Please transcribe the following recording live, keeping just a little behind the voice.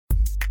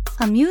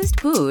Amused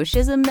Bouche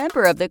is a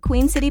member of the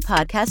Queen City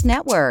Podcast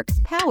Network,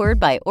 powered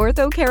by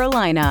Ortho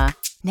Carolina.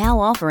 Now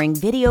offering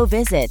video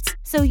visits,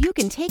 so you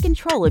can take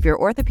control of your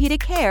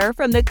orthopedic care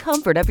from the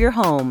comfort of your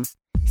home.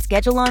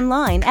 Schedule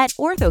online at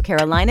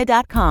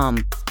orthocarolina.com.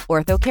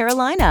 Ortho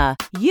Carolina,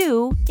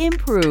 you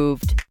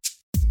improved.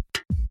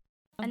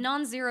 A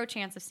non-zero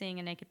chance of seeing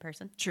a naked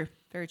person. True.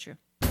 Very true.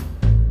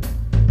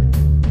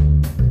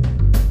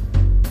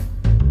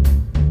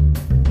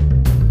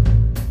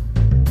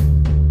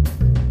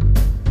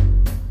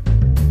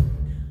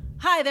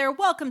 Hi there.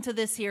 Welcome to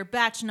this here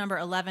batch number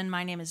 11.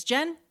 My name is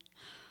Jen.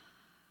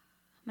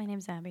 My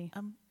name's Abby.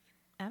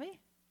 Abby?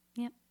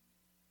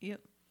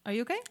 Yep. Are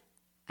you okay?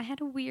 I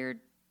had a weird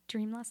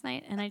dream last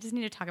night, and I just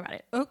need to talk about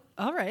it. Oh,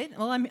 all right.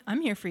 Well,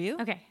 I'm here for you.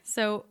 Okay,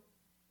 so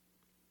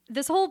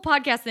this whole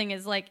podcast thing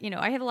is like,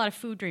 I have a lot of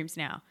food dreams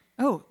now.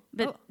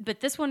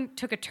 But this one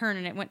took a turn,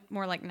 and it went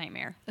more like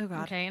nightmare. Oh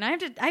God. Okay, and I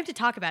have to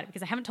talk about it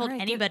because I haven't told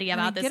anybody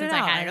about this since I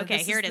had it. Okay,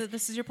 here it is.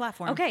 This is your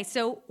platform. Okay,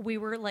 so we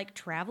were like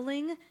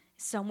traveling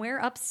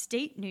somewhere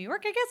upstate New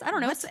York, I guess. I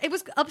don't know. It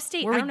was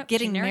upstate. Were I we don't know.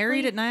 getting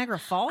married at Niagara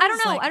Falls? I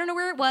don't know. I don't know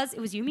where it was. It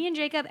was you, me, and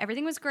Jacob.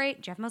 Everything was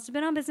great. Jeff must have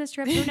been on business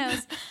trip. Who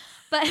knows?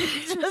 But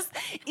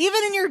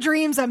even in your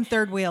dreams, I'm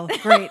third wheel.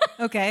 Great.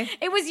 Okay.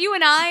 It was you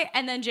and I,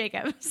 and then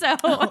Jacob. So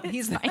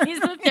he's fine. He's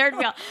the third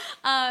wheel.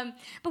 But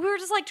we were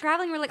just like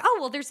traveling. We're like, oh,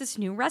 well, there's this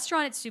new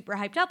restaurant. It's super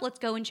hyped up. Let's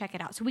go and check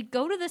it out. So we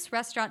go to this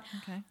restaurant.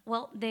 Okay.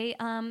 Well, they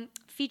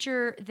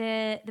feature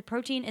the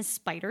protein is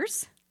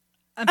spiders.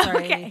 I'm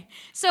sorry. Okay.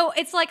 So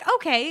it's like,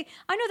 okay,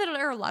 I know that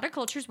there are a lot of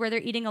cultures where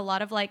they're eating a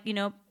lot of like,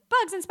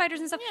 bugs and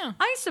spiders and stuff. Yeah.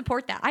 I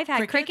support that. I've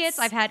had crickets,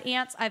 I've had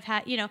ants, I've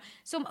had,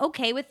 so I'm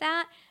okay with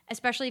that,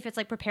 especially if it's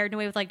like prepared in a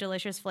way with like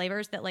delicious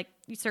flavors that like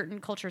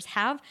certain cultures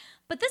have.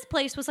 But this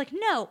place was like,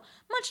 no,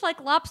 much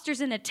like lobsters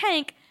in a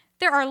tank,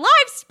 there are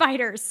live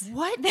spiders.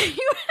 What? That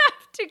you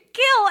have to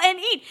kill and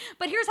eat.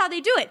 But here's how they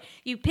do it.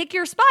 You pick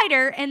your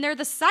spider, and they're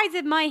the size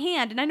of my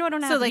hand. And I know I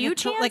don't have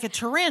huge hands. Like a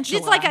tarantula.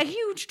 It's like a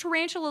huge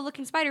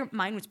tarantula-looking spider.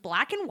 Mine was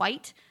black and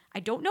white. I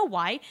don't know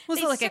why. Was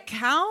it like a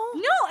cow?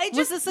 No,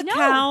 was this a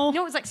cow?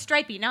 No, it was like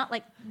stripy, not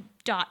like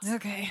dots.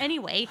 Okay.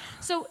 Anyway,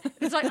 so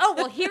it's like, oh,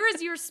 well, here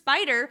is your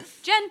spider.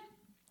 Jen,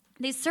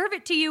 they serve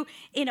it to you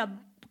in a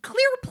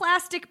clear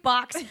plastic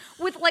box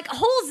with like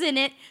holes in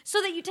it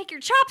so that you take your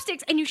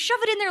chopsticks and you shove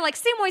it in there like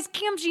Samwise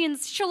Gamgee and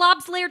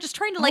Shalab's lair just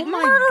trying to like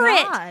murder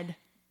it.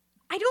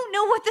 I don't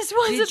know what this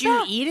was about. Did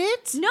you eat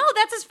it? No,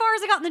 that's as far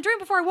as I got in the dream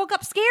before I woke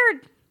up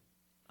scared.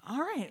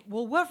 All right.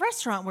 Well, what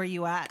restaurant were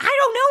you at? I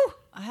don't know.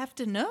 I have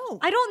to know.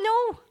 I don't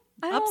know.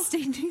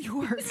 Upstate New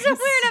York.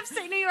 Somewhere in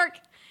upstate New York.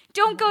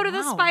 Don't go to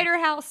the spider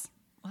house.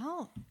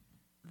 Well,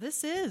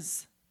 this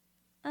is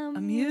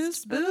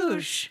Amused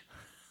Bouche.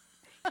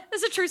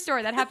 This is a true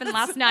story that happened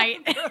last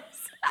night.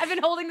 I've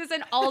been holding this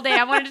in all day.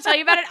 I wanted to tell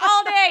you about it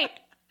all day.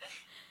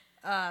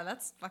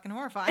 That's fucking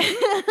horrifying.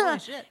 Holy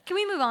shit. Can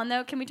we move on,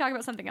 though? Can we talk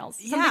about something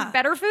else? Yeah. Something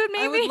better food,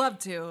 maybe? I would love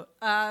to.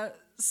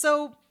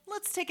 So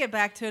let's take it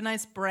back to a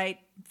nice, bright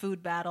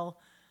food battle.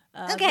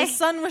 Okay. The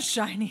sun was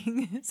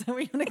shining. So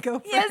we're going to go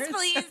first. Yes,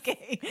 please.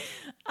 Okay.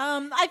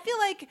 I feel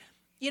like,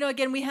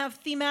 again, we have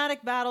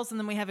thematic battles and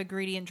then we have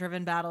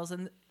ingredient-driven battles.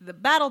 And the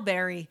Battle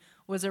Berry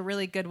was a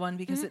really good one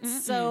because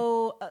it's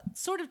so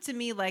sort of to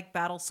me like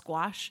battle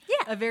squash.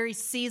 Yeah. A very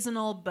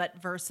seasonal but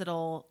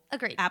versatile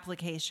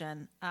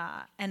application.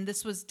 And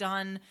this was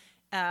done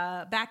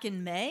back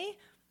in May.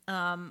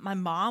 My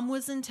mom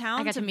was in town.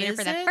 I got to meet her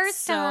for the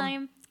first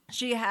time.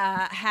 She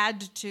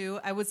had to,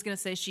 I was going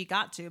to say she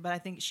got to, but I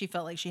think she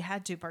felt like she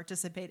had to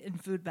participate in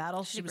food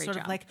battles. She was sort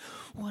of like,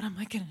 what am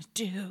I going to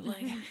do?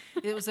 Like,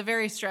 it was a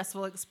very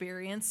stressful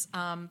experience.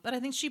 But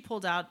I think she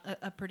pulled out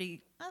a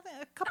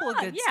couple of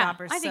good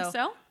stoppers. I think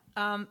so.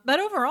 But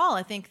overall,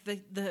 I think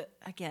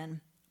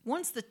again,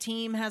 once the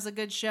team has a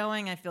good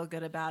showing, I feel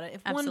good about it.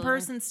 If one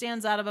person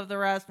stands out above the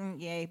rest,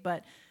 yay.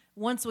 But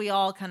once we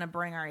all kind of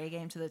bring our A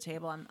game to the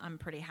table, I'm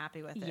pretty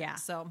happy with it. Yeah.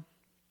 So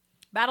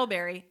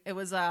Battleberry, it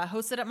was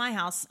hosted at my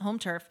house, home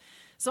turf.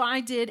 So I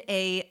did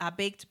a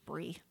baked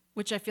brie,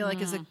 which I feel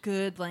like is a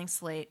good blank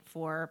slate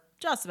for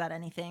just about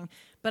anything.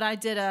 But I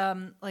did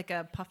like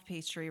a puff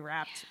pastry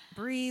wrapped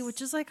brie,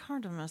 which is like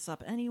hard to mess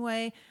up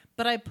anyway.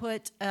 But I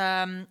put,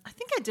 I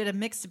think I did a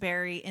mixed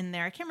berry in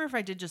there. I can't remember if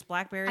I did just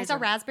blackberries. I saw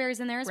raspberries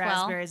in there as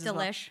well.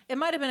 Delish. It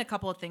might have been a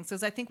couple of things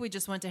because I think we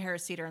just went to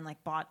Harris Teeter and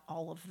like bought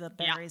all of the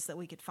berries that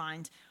we could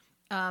find.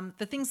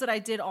 The things that I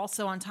did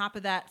also on top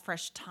of that,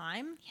 fresh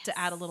thyme to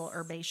add a little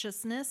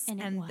herbaceousness.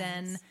 And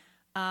then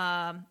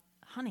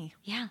honey.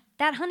 Yeah,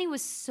 that honey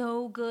was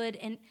so good.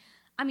 And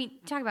I mean,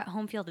 talk about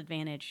home field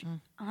advantage.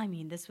 I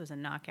mean, this was a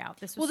knockout.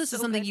 This is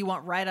something you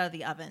want right out of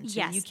the oven, too.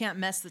 Yes. You can't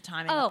mess the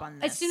timing up on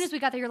this. As soon as we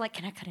got there, you're like,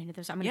 can I cut into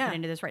this? I'm going to cut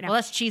into this right now. Well,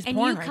 that's cheese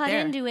porn right there.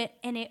 And you cut into it,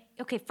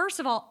 and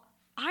first of all,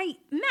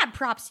 mad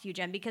props to you,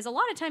 Jen, because a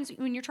lot of times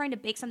when you're trying to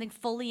bake something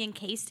fully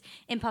encased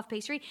in puff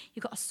pastry,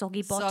 you got a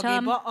soggy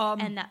bottom,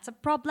 and that's a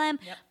problem.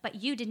 Yep. But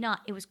you did not.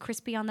 It was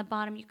crispy on the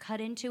bottom. You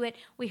cut into it.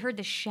 We heard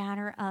the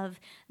shatter of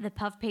the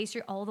puff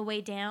pastry all the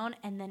way down,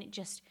 and then it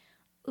just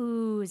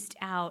oozed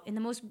out in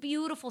the most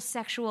beautiful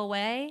sexual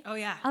way. Oh,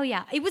 yeah. Oh,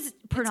 yeah. It was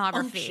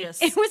pornography.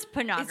 It's It was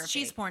pornography. It's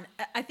cheese porn.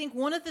 I think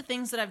one of the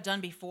things that I've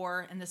done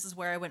before, and this is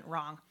where I went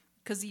wrong,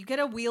 because you get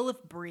a wheel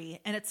of brie,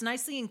 and it's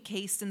nicely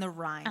encased in the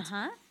rind.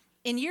 Uh-huh.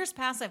 In years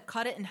past, I've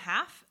cut it in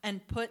half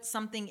and put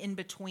something in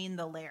between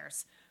the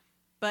layers.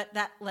 But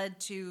that led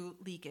to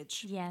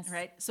leakage. Yes.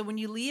 Right? So when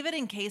you leave it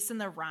encased in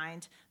the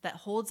rind, that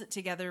holds it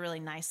together really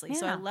nicely. Yeah.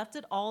 So I left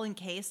it all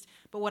encased,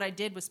 but what I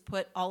did was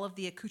put all of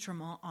the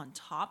accoutrement on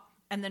top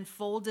and then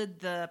folded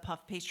the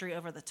puff pastry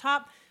over the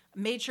top,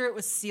 made sure it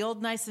was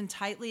sealed nice and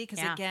tightly because,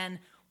 again,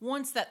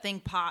 once that thing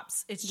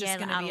pops, it's just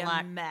going to be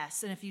a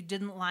mess. And if you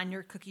didn't line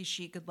your cookie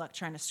sheet, good luck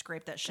trying to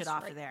scrape that shit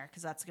off of there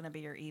because that's going to be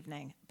your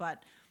evening.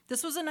 But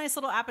this was a nice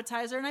little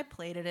appetizer, and I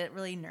plated it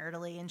really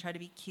nerdily and tried to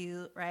be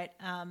cute, right?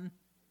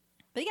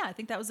 But yeah, I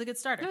think that was a good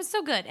starter. It was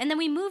so good. And then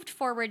we moved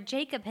forward.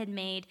 Jacob had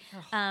made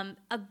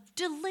a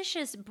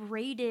delicious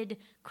braided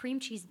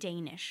cream cheese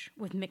Danish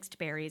with mixed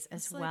berries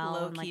as well.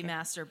 Like low-key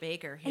master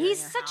baker here. He's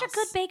such a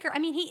good baker. I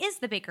mean, he is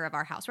the baker of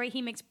our house, right?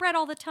 He makes bread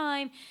all the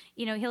time.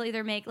 You know, he'll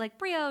either make like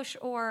brioche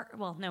or,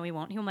 well, no, he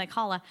won't. He'll make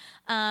challah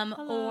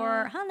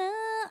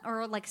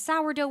or like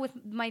sourdough with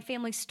my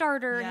family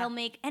starter. Yeah. He'll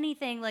make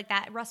anything like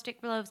that, rustic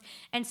loaves.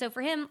 And so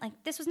for him, like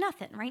this was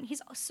nothing, right?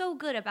 He's so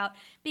good about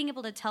being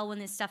able to tell when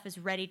this stuff is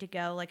ready to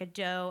go, like a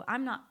dough.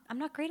 I'm not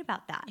great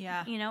about that.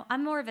 Yeah. You know,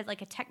 I'm more of a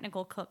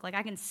technical cook. Like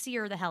I can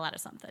sear the hell out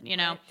of something, you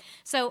know? Right.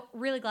 So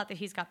really glad that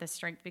he's got this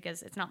strength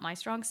because it's not my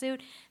strong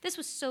suit. This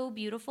was so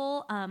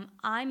beautiful.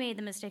 I made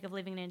the mistake of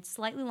leaving it in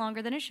slightly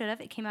longer than it should have.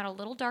 It came out a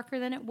little darker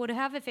than it would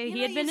have if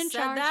he had been in charge. You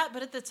said that,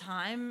 but at the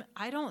time,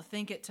 I don't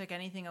think it took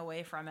anything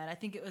away from it. I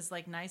think it was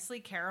like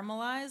nicely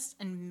caramelized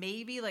and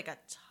maybe like a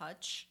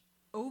touch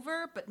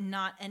over, but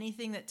not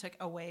anything that took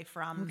away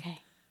from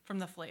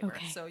the flavor.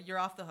 Okay. So you're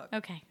off the hook.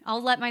 Okay.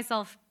 I'll let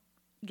myself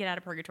get out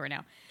of purgatory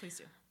now. Please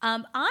do.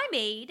 I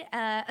made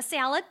a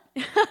salad.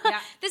 Yeah.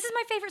 This is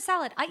my favorite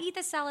salad. I eat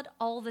this salad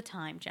all the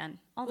time, Jen.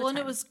 All the time. And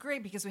it was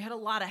great because we had a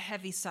lot of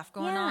heavy stuff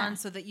going on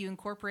so that you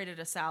incorporated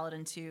a salad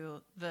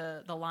into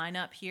the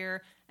lineup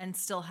here and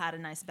still had a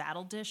nice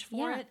battle dish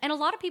for it. And a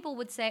lot of people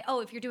would say, oh,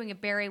 if you're doing a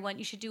berry one,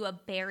 you should do a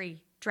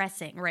berry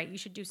dressing, right? You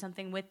should do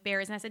something with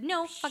berries. And I said,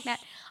 no, fuck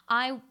that.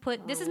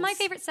 This is my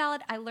favorite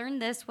salad. I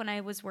learned this when I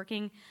was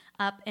working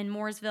up in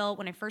Mooresville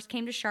when I first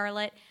came to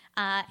Charlotte.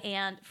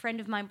 And a friend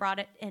of mine brought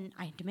it and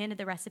I demanded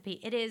the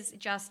recipe. It is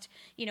just,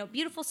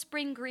 beautiful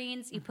spring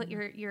greens. You put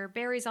your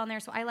berries on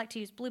there. So I like to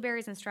use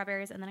blueberries and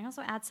strawberries. And then I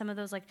also add some of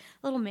those like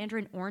little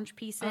mandarin orange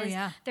pieces. Oh,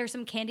 yeah. There's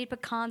some candied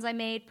pecans I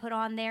made, put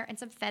on there, and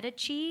some feta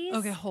cheese.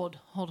 Okay, hold.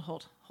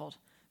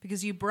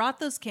 Because you brought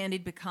those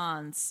candied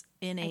pecans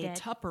in a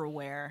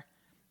Tupperware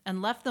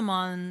and left them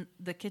on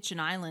the kitchen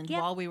island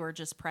while we were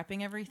just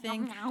prepping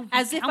everything.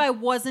 As if I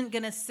wasn't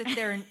going to sit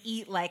there and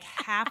eat like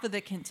half of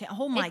the container.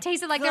 Oh my God. It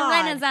tasted like a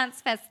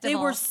Renaissance festival. They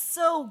were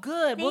so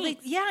good.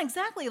 Thanks. Well,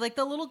 exactly. Like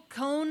the little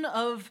cone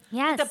of,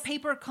 the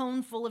paper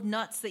cone full of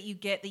nuts that you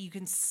get that you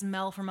can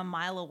smell from a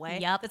mile away.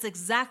 Yep. That's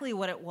exactly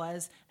what it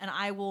was. And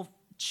I will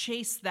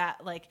chase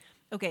that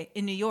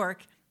in New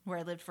York, where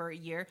I lived for a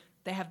year,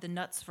 they have the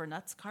Nuts for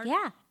Nuts cart.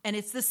 Yeah. And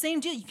it's the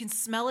same deal. You can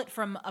smell it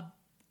from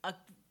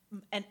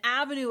an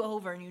avenue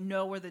over, and you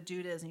know where the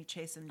dude is, and you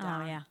chase him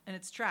down. Oh, yeah. And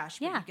it's trash,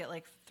 but you get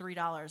like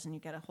 $3, and you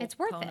get a whole it's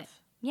worth it.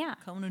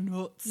 Cone of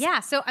nuts. Yeah,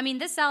 so I mean,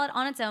 this salad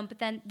on its own, but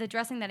then the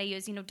dressing that I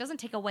use, doesn't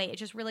take away. It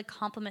just really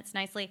complements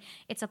nicely.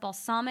 It's a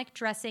balsamic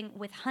dressing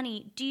with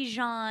honey,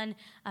 Dijon,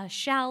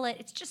 shallot.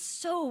 It's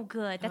just so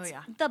good. That's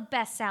the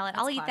best salad.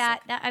 I'll eat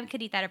that. I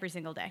could eat that every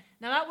single day.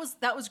 Now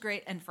that was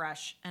great and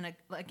fresh, and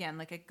again,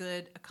 like a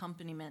good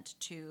accompaniment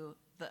to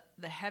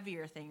the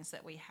heavier things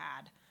that we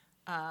had.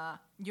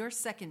 Your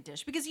second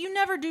dish, because you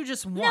never do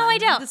just one. No, I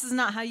don't. This is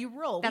not how you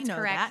roll. That's we know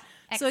correct. that.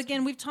 Excellent. So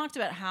again, we've talked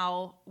about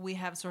how we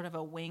have sort of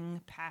a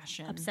wing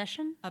passion.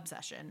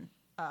 Obsession.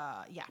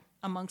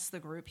 Amongst the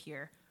group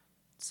here.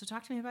 So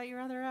talk to me about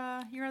your other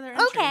entry.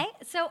 Okay,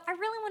 so I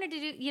really wanted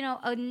to do,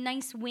 a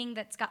nice wing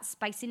that's got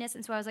spiciness,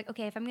 and so I was like,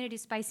 okay, if I'm going to do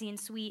spicy and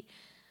sweet,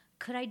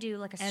 could I do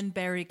like and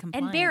berry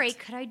compliant?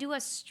 Could I do a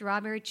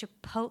strawberry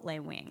chipotle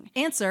wing?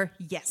 Answer,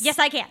 yes. Yes,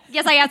 I can.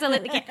 Yes, I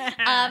absolutely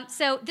can.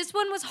 So this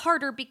one was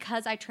harder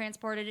because I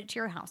transported it to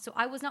your house. So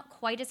I was not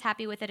quite as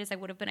happy with it as I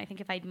would have been, I think,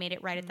 if I'd made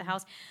it right at the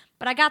house.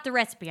 But I got the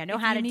recipe. I know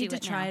how to do it now. You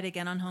need to try it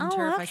again on home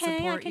turf. Okay, I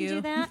support you. I can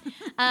do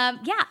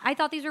that. I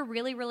thought these were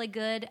really, really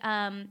good.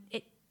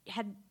 It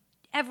had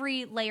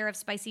every layer of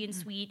spicy and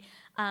sweet.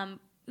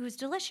 It was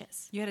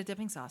delicious. You had a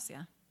dipping sauce,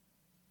 yeah?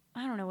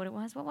 I don't know what it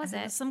was. What was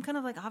it? Some kind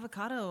of like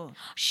avocado.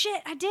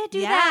 Shit, I did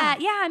do that.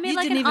 Yeah, I made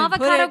like an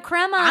avocado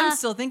crema. I'm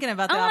still thinking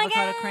about the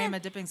avocado crema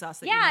dipping sauce.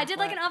 That I did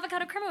like an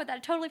avocado crema with that. I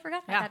totally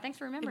forgot about that. Thanks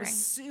for remembering. It was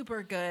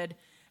super good.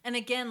 And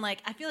again,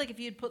 I feel like if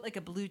you'd put like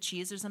a blue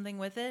cheese or something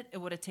with it, it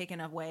would have taken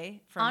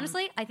away from...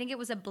 Honestly, I think it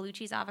was a blue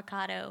cheese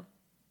avocado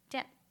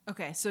dip.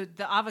 Okay, so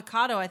the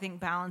avocado, I think,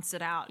 balanced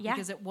it out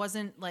because it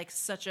wasn't like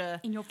such a...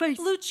 In your face.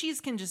 Blue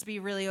cheese can just be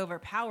really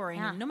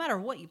overpowering no matter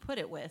what you put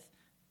it with.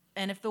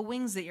 And if the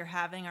wings that you're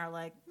having are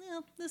like,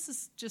 this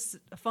is just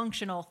a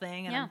functional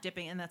thing and I'm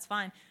dipping, and that's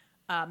fine.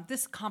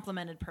 this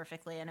complemented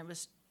perfectly, and it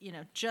was,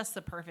 just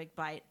the perfect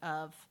bite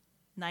of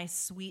nice,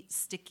 sweet,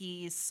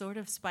 sticky, sort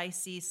of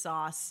spicy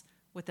sauce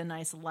with a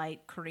nice,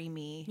 light,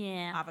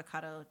 creamy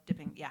avocado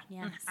dipping. Yeah.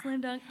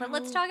 Slam dunk. But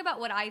let's talk about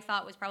what I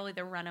thought was probably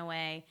the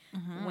runaway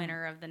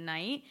winner of the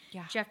night.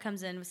 Yeah. Jeff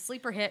comes in with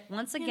sleeper hit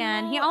once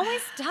again. He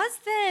always does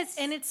this.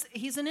 And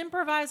he's an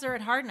improviser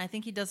at heart, and I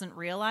think he doesn't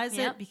realize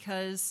it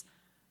because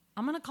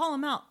I'm going to call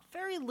him out.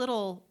 Very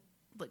little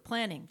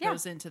planning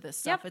goes into this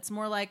stuff. It's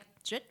more like,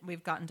 shit,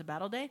 we've gotten to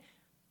battle day.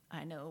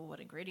 I know what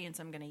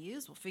ingredients I'm going to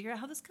use. We'll figure out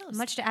how this goes.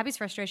 Much to Abby's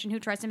frustration, who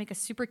tries to make a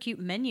super cute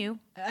menu.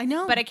 I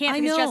know. But I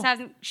can't because Jess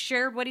hasn't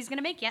shared what he's going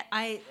to make yet.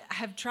 I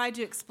have tried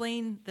to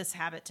explain this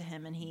habit to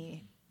him, and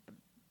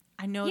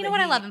I know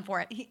I love him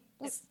for it.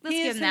 Let's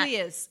give him that. He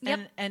is. Yep.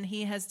 And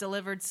he has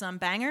delivered some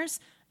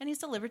bangers, and he's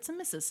delivered some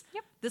misses.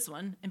 Yep. This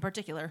one in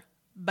particular,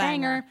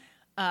 banger.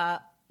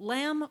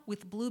 Lamb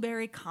with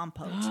blueberry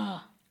compote.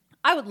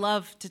 I would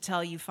love to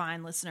tell you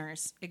fine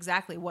listeners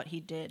exactly what he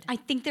did. I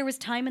think there was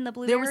time in the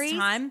blueberries. There was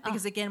time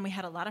because, again, we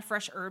had a lot of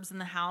fresh herbs in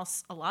the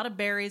house, a lot of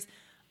berries.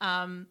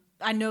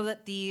 I know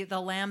that the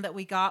lamb that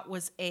we got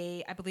was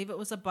I believe it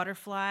was a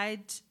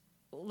butterflied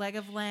leg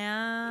of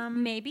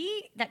lamb.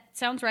 Maybe. That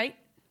sounds right.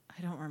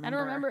 I don't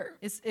remember.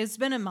 It's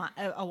been a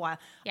while.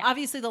 Yeah.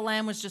 Obviously, the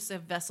lamb was just a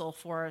vessel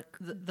for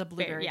the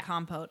blueberry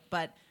compote,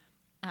 but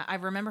I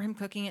remember him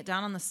cooking it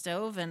down on the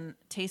stove and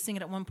tasting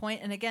it at one point.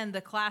 And again,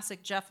 the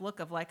classic Jeff look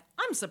of like,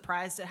 I'm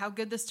surprised at how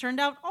good this turned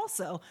out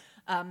also.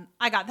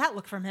 I got that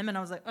look from him and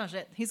I was like, oh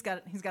shit, he's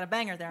got a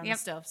banger there on the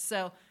stove.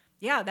 So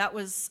yeah, that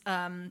was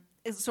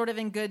it's sort of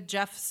in good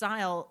Jeff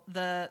style,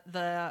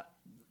 the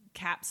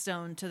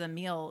capstone to the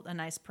meal, a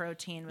nice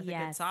protein with a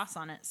good sauce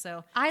on it.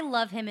 So I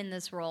love him in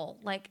this role.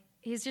 Like,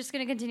 he's just going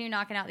to continue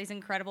knocking out these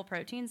incredible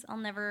proteins. I'll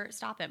never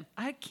stop him.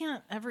 I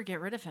can't ever get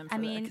rid of him. At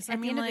the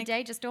end of the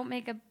day, just don't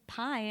make a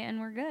pie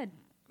and we're good.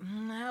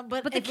 No,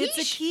 but the quiche,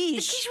 it's a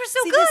quiche. The quiche was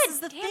so good. This is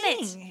the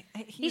thing.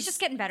 He's just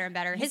getting better and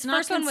better. His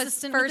first one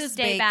was first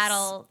day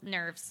battle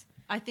nerves.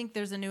 I think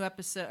there's a new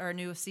episode or a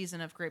new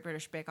season of Great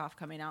British Bake Off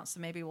coming out,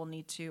 so maybe we'll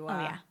need to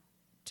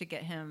to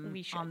get him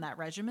on that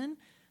regimen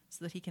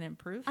so that he can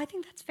improve. I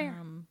think that's fair.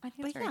 I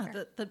think that's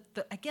very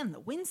fair. The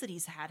wins that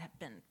he's had have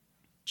been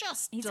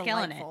he's delightful.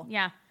 Killing it.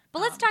 Yeah. But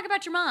let's talk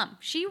about your mom.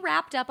 She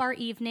wrapped up our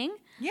evening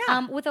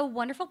with a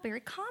wonderful berry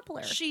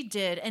cobbler. She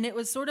did. And it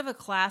was sort of a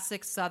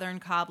classic Southern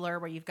cobbler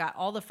where you've got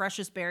all the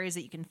freshest berries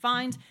that you can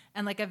find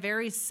and like a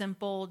very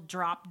simple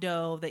drop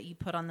dough that you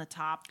put on the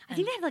top. I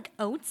think they had like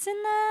oats in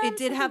them. It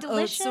did have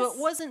oats. So it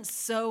wasn't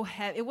so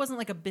heavy. It wasn't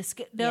like a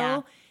biscuit dough.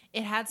 Yeah.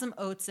 It had some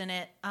oats in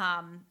it,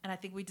 and I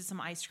think we did some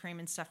ice cream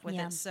and stuff with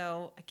it.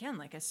 So, again,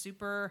 like a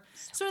super,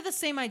 sort of the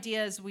same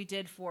idea as we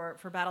did for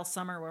Battle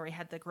Summer where we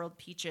had the grilled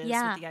peaches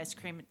with the ice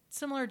cream.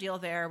 Similar deal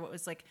there. What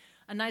was like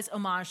a nice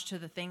homage to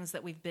the things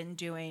that we've been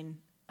doing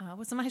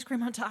with some ice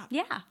cream on top.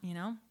 Yeah. You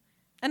know?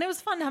 And it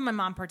was fun to have my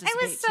mom participate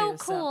too. It was so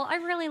cool. I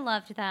really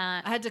loved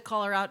that. I had to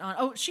call her out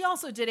on, she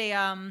also did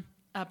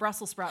a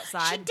Brussels sprout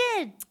side. She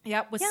did.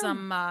 Yep, with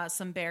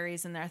some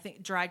berries in there. I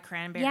think dried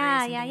cranberries.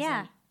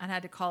 Yeah. And I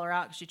had to call her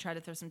out because she tried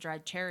to throw some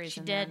dried cherries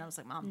in there. And I was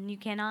like, Mom, you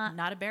cannot.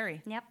 Not a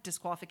berry. Yep.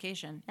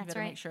 Disqualification. That's you got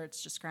to make sure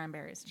it's just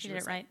cranberries. She did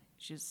it right.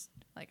 She's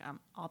like,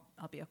 I'll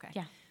be okay.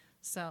 Yeah.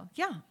 So,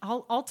 yeah,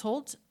 all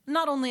told,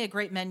 not only a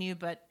great menu,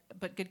 but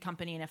good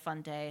company and a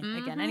fun day.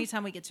 Mm-hmm. Again,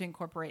 anytime we get to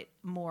incorporate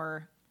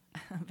more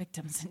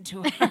victims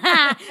into it.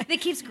 It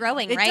keeps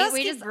growing, right? Does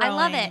keep growing. I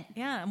love it.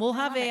 Yeah. And we'll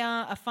have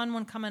a fun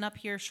one coming up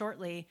here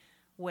shortly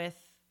with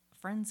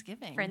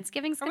Friendsgiving.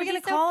 Friendsgiving's going to be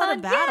so call fun. It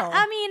a battle? Yeah,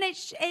 I mean,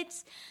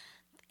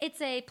 it's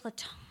a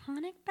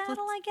platonic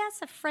battle, I guess,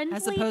 a friendly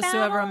battle. As opposed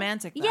to a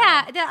romantic battle.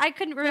 Yeah, I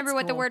couldn't remember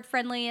what the word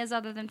friendly is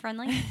other than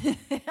friendly.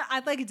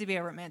 I'd like it to be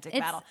a romantic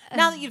battle.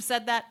 Now that you've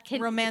said that,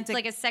 romantic.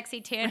 Like a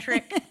sexy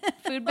tantric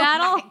food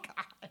battle. Oh my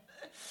God.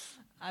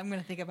 I'm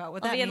going to think about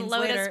what I'll that means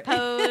later.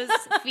 I'll be in lotus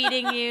pose,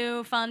 feeding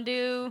you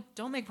fondue.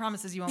 Don't make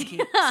promises you won't keep.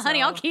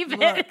 Honey, I'll keep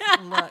it.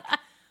 Look.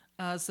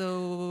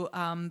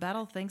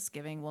 Battle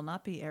Thanksgiving will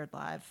not be aired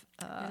live.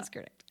 That's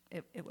correct.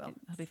 It will.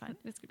 It'll be fine.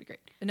 It's going to be great.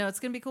 No,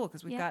 it's going to be cool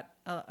because we've got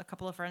a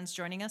couple of friends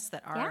joining us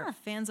that are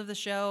fans of the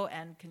show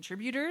and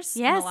contributors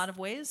in a lot of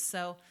ways.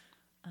 So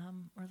we're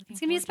looking forward to it's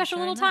going to be a special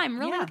little time.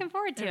 Really looking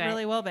forward to it. It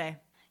really will be.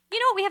 You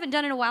know what we haven't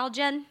done in a while,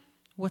 Jen?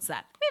 What's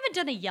that? We haven't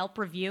done a Yelp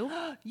review.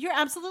 You're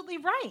absolutely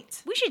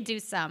right. We should do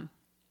some.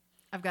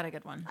 I've got a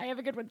good one. I have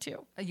a good one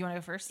too. You want to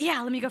go first?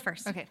 Yeah, let me go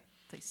first. Okay,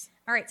 please.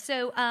 All right,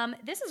 so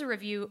this is a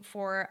review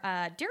for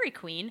Dairy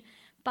Queen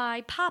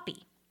by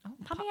Poppy. Oh,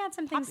 Poppy had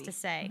some things to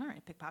say. All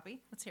right, pick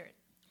Poppy. Let's hear it.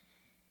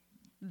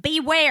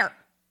 Beware.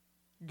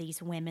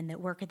 These women that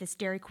work at this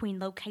Dairy Queen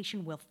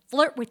location will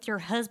flirt with your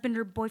husband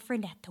or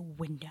boyfriend at the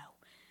window.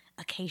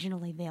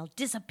 Occasionally, they'll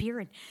disappear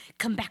and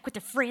come back with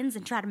their friends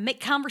and try to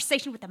make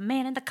conversation with the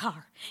man in the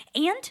car.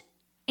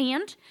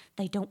 And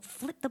they don't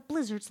flip the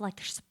blizzards like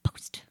they're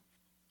supposed to.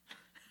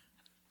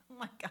 Oh,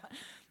 my God.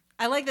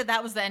 I like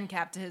that was the end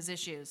cap to his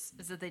issues,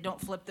 is that they don't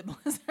flip the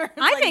blizzards.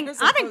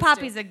 I think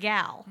Poppy's a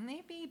gal.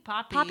 Maybe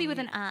Poppy. Poppy with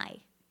an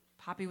I.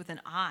 Poppy with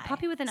an I.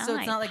 Poppy with an I. So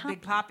it's not like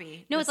Big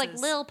Poppy. No, it's like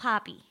Lil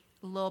Poppy.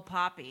 Lil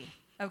Poppy.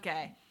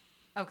 Okay.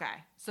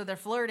 So they're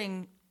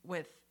flirting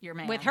with your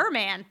man. With her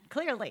man,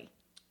 clearly.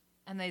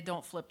 And they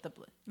don't flip the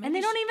blizzard. And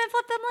they don't even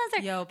flip the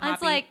blizzard. Yo, Poppy,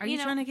 it's like, are you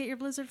trying to get your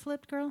blizzard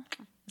flipped, girl?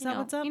 Is that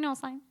what's up? You know what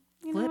I'm saying?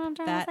 You Flip know what I'm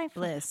trying that to say?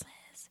 bliss.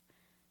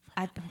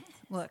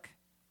 Look,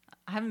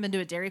 I haven't been to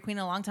a Dairy Queen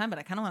in a long time, but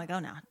I kind of want to go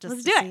now just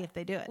Let's to do see it. if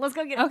they do it. Let's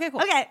go get it. Okay,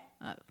 cool. Okay.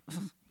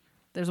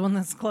 There's one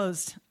that's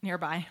closed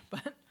nearby,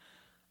 but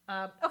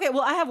okay.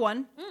 Well, I have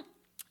one,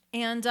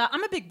 and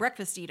I'm a big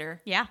breakfast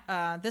eater.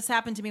 Yeah. This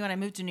happened to me when I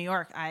moved to New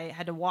York. I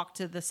had to walk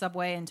to the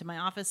subway and to my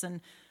office, and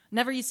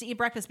never used to eat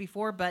breakfast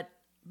before, but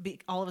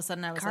all of a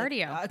sudden I was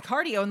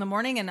cardio in the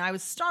morning, and I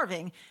was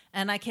starving,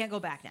 and I can't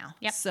go back now.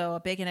 Yep. So a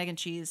bacon, egg, and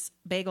cheese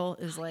bagel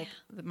is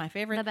my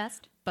favorite. The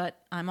best. But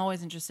I'm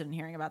always interested in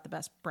hearing about the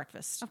best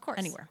breakfast. Of course.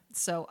 Anywhere.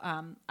 So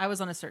I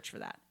was on a search for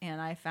that, and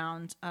I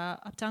found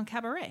Uptown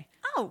Cabaret.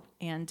 Oh.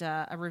 And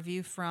a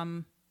review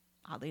from,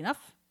 oddly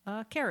enough,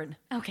 Karen.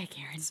 Okay,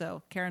 Karen.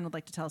 So Karen would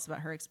like to tell us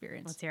about her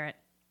experience. Let's hear it.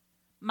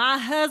 My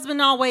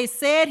husband always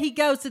said he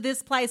goes to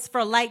this place for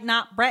a late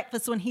night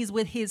breakfast when he's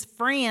with his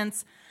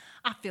friends.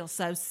 I feel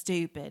so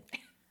stupid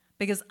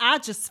because I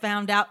just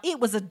found out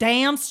it was a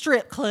damn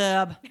strip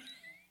club.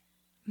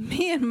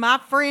 Me and my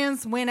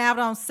friends went out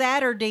on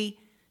Saturday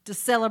to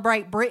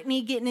celebrate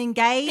Brittany getting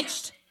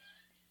engaged.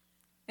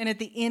 And at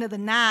the end of the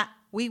night,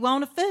 we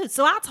wanted food.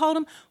 So I told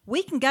him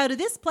we can go to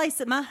this place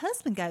that my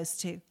husband goes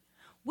to.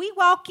 We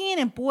walk in,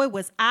 and boy,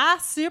 was I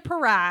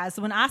surprised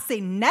when I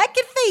see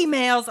naked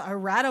females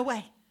right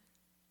away.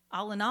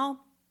 All in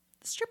all,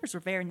 the strippers were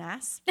very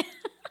nice.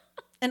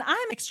 And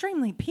I'm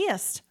extremely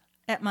pissed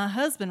at my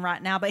husband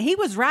right now, but he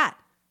was right.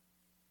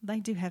 They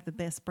do have the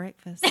best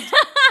breakfast.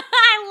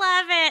 I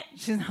love it.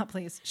 She's not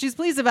pleased. She's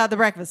pleased about the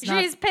breakfast.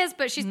 She's pissed,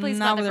 but she's pleased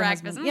about the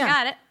breakfast. Yeah.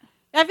 Got it.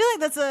 I feel like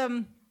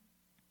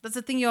that's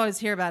the thing you always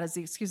hear about is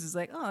the excuses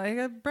like, oh, I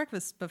got a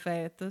breakfast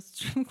buffet at the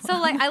strip club. So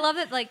like, I love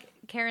that like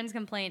Karen's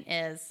complaint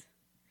is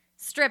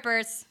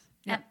strippers.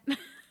 Yeah.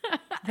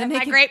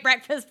 My great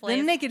breakfast place.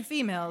 The naked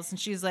females, and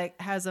she's like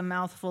has a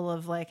mouthful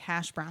of like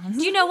hash browns.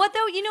 Do you know what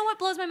though? You know what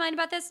blows my mind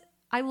about this?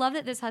 I love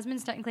that this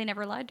husband's technically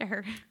never lied to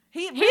her.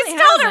 He He's really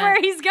told her hasn't.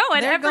 where he's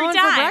going They're every going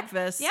time. for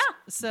breakfast. Yeah.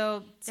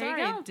 So There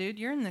you sorry, go. dude,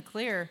 you're in the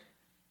clear.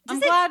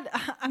 Does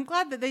I'm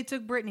glad that they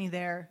took Brittany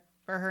there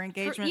for her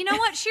engagement. You know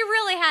what? She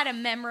really had a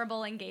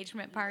memorable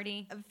engagement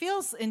party. It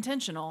feels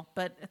intentional,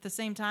 but at the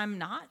same time,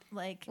 not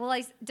like. Well,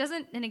 like,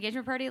 doesn't an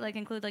engagement party like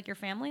include like your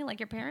family, like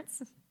your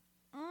parents?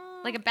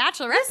 Like a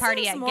bachelorette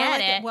party, I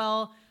get it.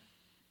 Well,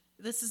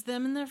 this is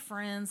them and their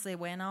friends. They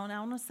went on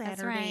a Saturday.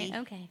 That's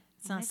right. Okay.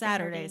 It's not Nice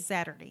Saturday.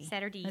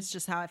 Saturday. That's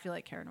just how I feel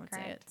like Karen would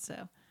say it. Correct.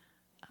 So,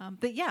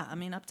 but yeah, I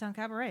mean, Uptown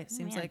Cabaret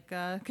seems man. like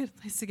a good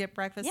place to get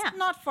breakfast. Yeah.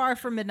 Not far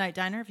from Midnight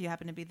Diner if you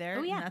happen to be there.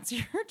 Oh, yeah. And that's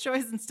your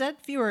choice instead.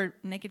 Fewer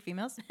naked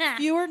females.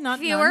 Fewer, not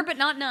Fewer, none. but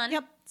not none.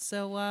 Yep.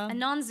 So, A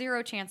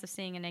non-zero chance of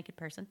seeing a naked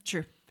person.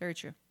 true. Very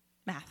true.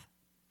 Math.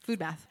 Food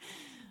math.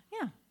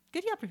 Yeah.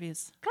 Good Yelp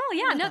reviews. Cool.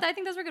 Yeah. No, I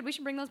think those were good. We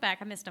should bring those back.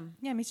 I missed them.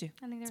 Yeah, me too.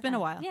 I think It's been a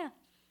while. Yeah.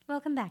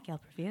 Welcome back,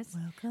 Yelp reviews.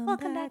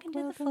 Welcome back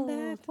into the fold.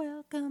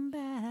 Welcome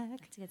back.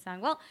 It's a good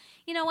song. Well,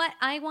 you know what?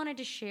 I wanted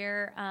to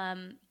share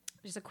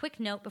just a quick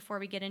note before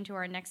we get into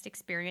our next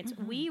experience.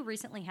 Mm-hmm. We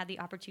recently had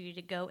the opportunity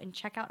to go and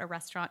check out a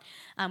restaurant.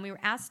 We were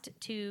asked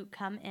to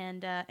come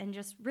and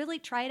just really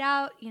try it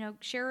out, you know,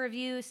 share a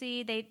review,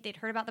 see. They'd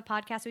heard about the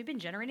podcast. We've been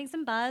generating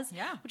some buzz,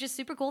 Yeah. which is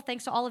super cool.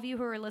 Thanks to all of you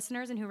who are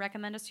listeners and who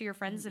recommend us to your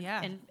friends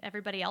and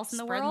everybody else in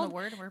the world. Spreading the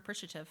word. We're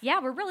appreciative.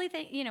 Yeah, we're really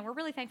we're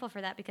really thankful for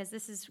that because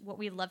this is what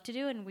we love to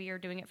do and we are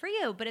doing it for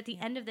you. But at the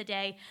end of the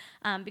day,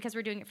 because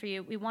we're doing it for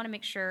you, we want to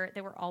make sure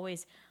that we're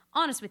always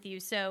honest with you.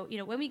 So, you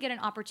know, when we get an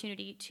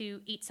opportunity to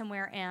eat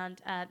somewhere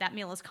and that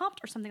meal is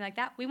comped or something like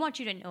that, we want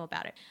you to know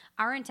about it.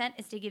 Our intent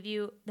is to give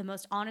you the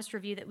most honest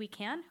review that we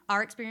can,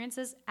 our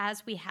experiences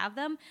as we have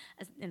them.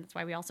 And that's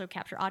why we also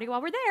capture audio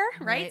while we're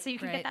there, right? So you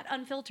can get that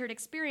unfiltered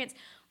experience.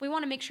 We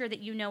want to make sure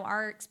that you know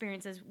our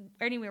experiences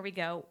anywhere we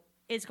go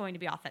is going to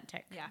be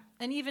authentic. Yeah.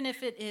 And even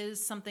if it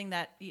is something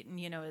that,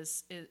 you know,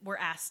 is we're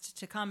asked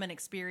to come and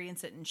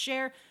experience it and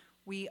share,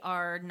 we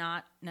are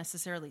not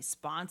necessarily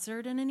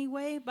sponsored in any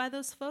way by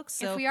those folks.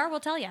 So if we are, we'll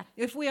tell you.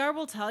 If we are,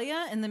 we'll tell you.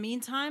 In the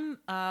meantime,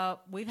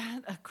 we've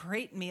had a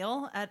great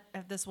meal at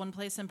this one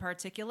place in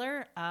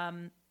particular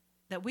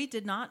that we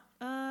did not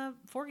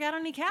fork out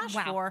any cash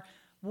for.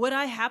 Would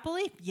I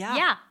happily? Yeah.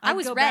 Yeah, I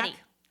was ready.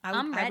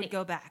 I'm ready. I would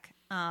go back.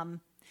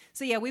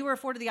 So yeah, we were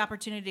afforded the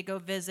opportunity to go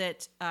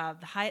visit the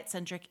Hyatt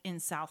Centric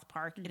in South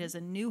Park. Mm-hmm. It is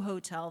a new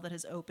hotel that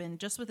has opened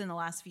just within the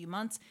last few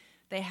months.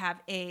 They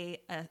have a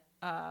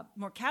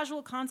more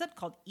casual concept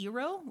called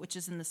IRO, which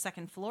is in the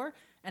second floor,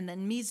 and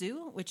then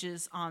Mizu, which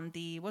is on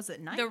the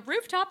ninth? The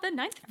rooftop, the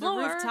ninth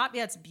floor. The rooftop,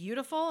 yeah, it's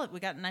beautiful. We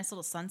got a nice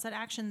little sunset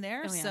action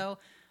there. Oh, yeah. So,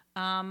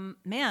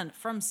 man,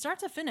 from start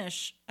to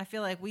finish, I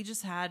feel like we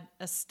just had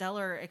a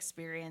stellar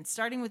experience.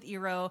 Starting with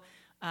IRO,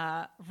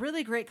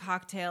 really great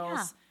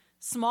cocktails,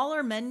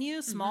 smaller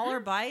menu,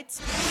 smaller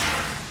bites.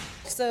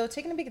 So,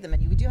 taking a peek at the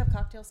menu, we do have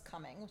cocktails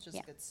coming, which is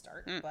a good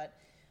start, but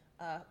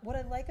What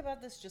I like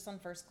about this, just on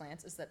first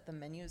glance, is that the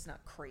menu is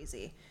not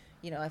crazy.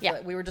 I feel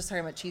like we were just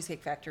talking about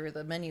Cheesecake Factory.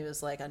 The menu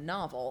is like a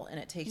novel, and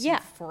it takes you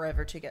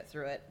forever to get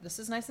through it. This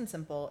is nice and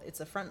simple. It's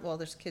a front. Well,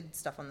 there's kid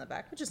stuff on the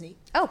back, which is neat.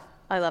 Oh,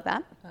 I love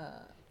that. I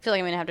feel like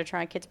I'm gonna have to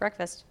try kids'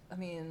 breakfast. I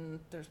mean,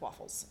 there's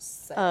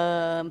waffles.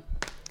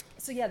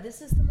 So yeah,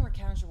 this is the more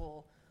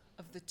casual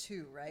of the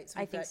two, right? So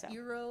we've got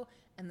IRO,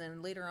 and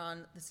then later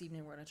on this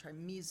evening we're gonna try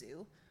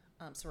Mizu.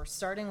 So we're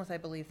starting with, I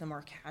believe, the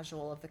more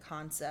casual of the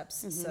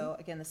concepts. So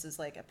again, this is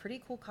like a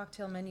pretty cool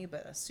cocktail menu,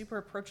 but a super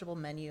approachable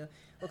menu.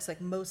 Looks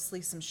like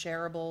mostly some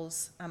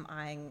shareables. I'm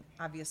eyeing,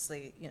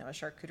 obviously, a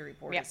charcuterie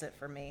board is it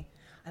for me.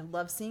 I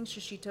love seeing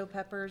shishito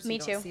peppers. Me you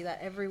too. Don't see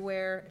that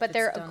everywhere. But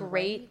they're a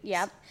great,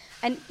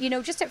 And,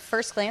 just at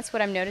first glance,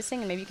 what I'm noticing,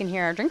 and maybe you can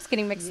hear our drinks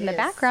getting mixed in the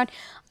background,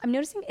 I'm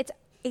noticing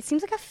it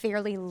seems like a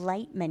fairly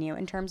light menu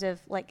in terms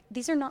of, like,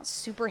 these are not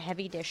super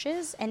heavy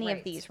dishes, any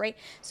of these, right?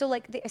 So,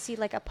 like, I see,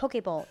 like, a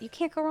poke bowl. You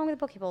can't go wrong with a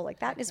poke bowl. Like,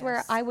 that is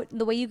where I would,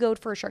 the way you go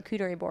for a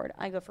charcuterie board,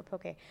 I go for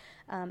poke.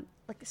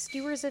 Like,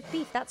 skewers of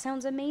beef, that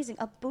sounds amazing.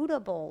 A Buddha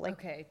bowl. Like,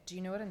 okay, do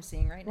you know what I'm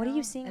seeing right now? What are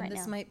you seeing right now? And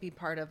this might be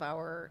part of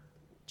our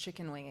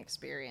chicken wing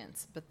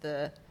experience, but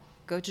the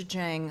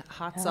gochujang,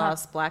 hot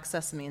sauce, black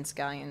sesame, and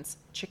scallions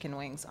chicken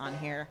wings on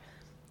here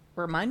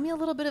remind me a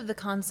little bit of the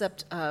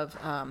concept of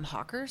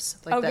Hawkers,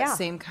 like that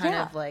same kind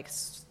of like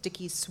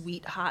sticky,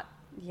 sweet, hot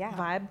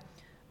vibe.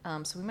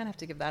 So we might have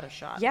to give that a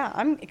shot. Yeah,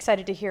 I'm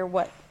excited to hear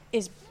what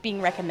is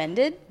being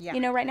recommended.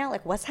 Right now,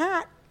 like what's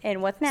hot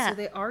and what's not. So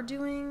they are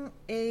doing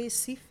a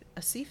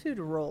seafood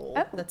roll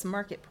that's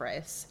market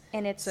price,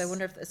 and it's. So I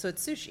wonder if it's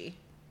sushi.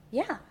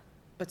 Yeah.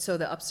 But so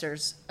the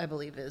upstairs, I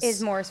believe,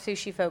 is more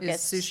sushi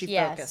focused. Is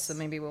sushi focused. So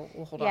maybe we'll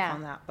hold off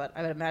on that. But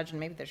I would imagine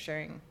maybe they're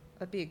sharing.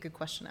 That'd be a good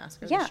question to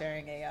ask. Are they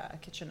sharing a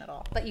kitchen at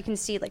all? But you can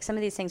see, like, some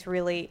of these things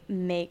really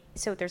make,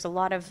 so there's a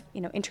lot of,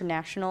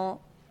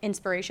 international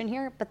inspiration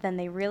here, but then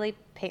they really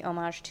pay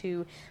homage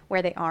to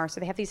where they are. So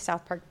they have these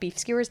South Park beef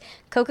skewers,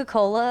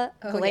 Coca-Cola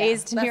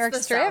glazed New York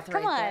strip.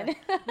 Come on.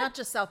 Not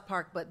just South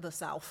Park, but the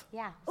South.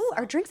 Yeah. Oh,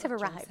 our drinks have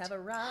arrived.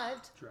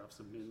 Drops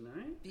of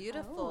midnight.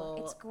 Beautiful.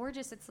 Oh, it's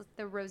gorgeous. It's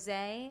the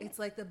rosé. It's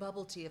like the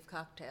bubble tea of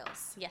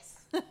cocktails.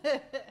 Yes.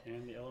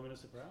 And the element of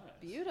surprise.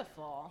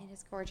 Beautiful. It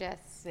is gorgeous.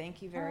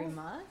 Thank you very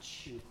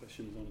much. Any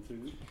questions on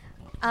food?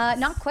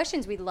 Not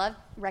questions. We love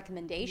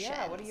recommendations.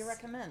 Yeah. What do you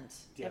recommend?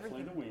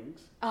 Definitely the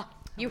wings. Oh,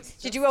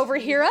 did you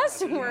overhear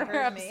us?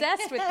 We're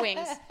obsessed with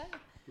wings.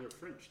 They're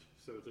Frenched,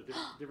 so it's a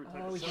different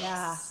type Oh, of sauce.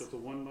 yeah. So it's a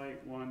one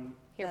bite, one.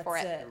 Here That's for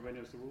it. Everybody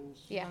knows the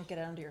rules. You don't get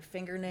it under your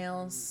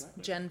fingernails.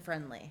 Exactly. Gen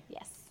friendly.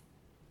 Yes.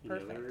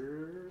 Perfect.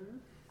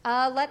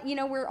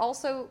 We're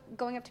also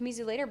going up to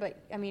Mizu later, but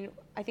I mean,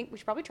 I think we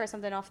should probably try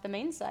something off the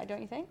main side,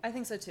 don't you think? I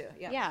think so too.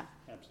 Yeah. Yeah.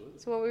 Absolutely.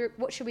 So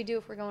what should we do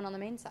if we're going on the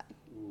main side?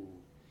 Ooh.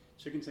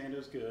 Chicken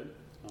sando's good.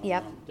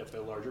 Yep.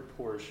 Definitely a larger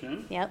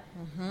portion. Yep.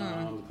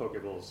 The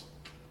poke bowl's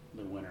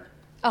the winner.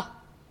 Oh.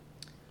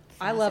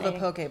 I love a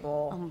poke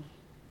bowl.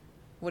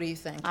 What do you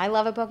think? I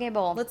love a poke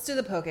bowl. Let's do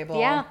the poke bowl.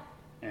 Yeah.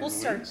 And We'll the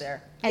start wings.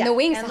 there. And the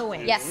wings. And the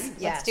wings. Yes.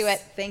 Let's do it.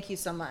 Thank you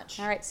so much.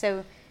 All right.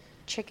 So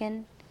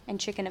chicken and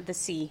chicken of the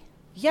sea.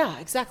 Yeah,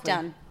 exactly.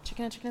 Done.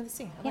 Chicken and chicken of the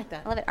sea. I like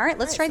that. I love it. All right.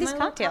 Let's try so these my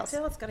little cocktails.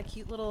 cocktail, it's got a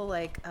cute little,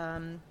 like,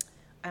 I'm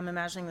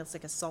imagining it's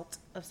like a salt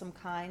of some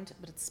kind,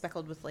 but it's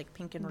speckled with like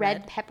pink and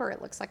Red pepper,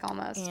 it looks like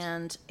almost.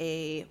 And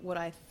what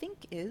I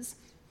think is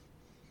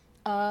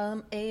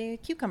a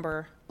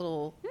cucumber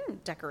little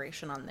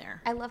decoration on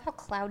there. I love how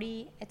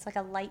cloudy, it's like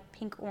a light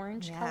pink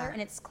orange color,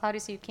 and it's cloudy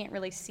so you can't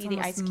really see It's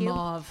the ice almost cube.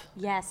 mauve.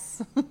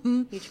 Yes.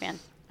 Huge fan.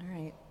 All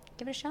right.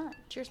 Give it a shot.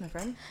 Cheers, my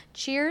friend.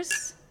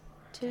 Cheers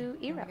to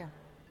Here we IRO. go.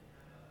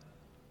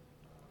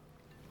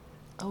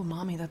 Oh,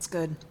 mommy, that's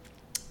good.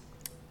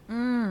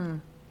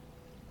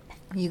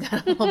 You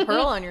got a little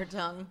pearl on your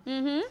tongue.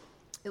 Mm-hmm.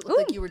 It looked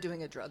like you were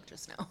doing a drug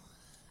just now.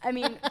 I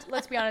mean,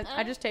 let's be honest,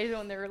 I just tasted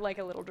when they're like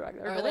a little drug.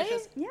 They're Are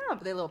delicious. they? Yeah. Are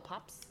they little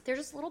pops? They're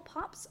just little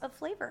pops of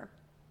flavor.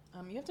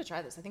 You have to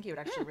try this. I think you would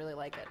actually really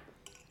like it.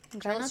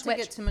 Try Try not to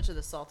get too much of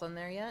the salt on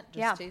there yet.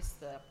 Just taste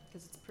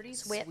because it's pretty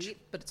sweet,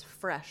 but it's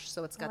fresh.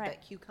 So it's got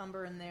that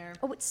cucumber in there.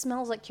 Oh, it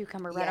smells like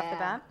cucumber right off the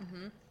bat.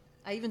 Mm-hmm.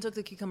 I even took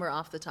the cucumber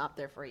off the top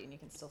there for you, and you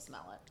can still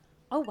smell it.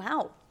 Oh,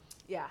 wow.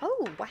 Yeah.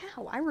 Oh,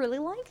 wow. I really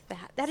like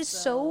that. That is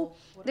so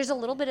there's a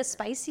little bit of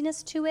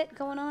spiciness to it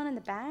going on in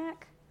the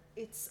back.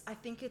 I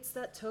think it's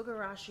that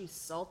togarashi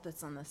salt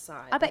that's on the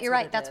side. I bet you're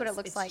right. That's what it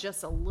looks it's like. It's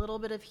just a little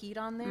bit of heat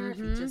on there. If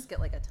you just get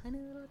like a tiny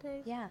little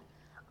taste. Yeah.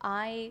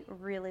 I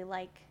really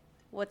like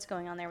what's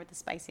going on there with the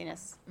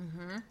spiciness.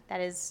 Mm-hmm.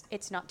 That is,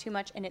 it's not too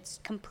much, and it's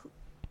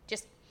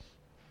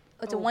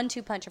it's a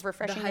 1-2 punch of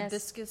refreshingness. The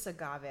hibiscus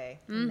agave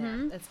in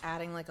there. That's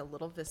adding like a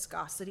little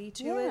viscosity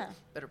to it,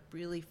 but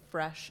really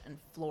fresh and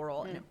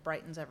floral, and it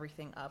brightens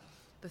everything up.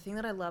 The thing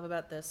that I love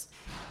about this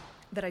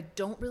that I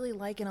don't really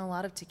like in a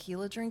lot of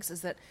tequila drinks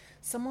is that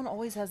someone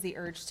always has the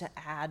urge to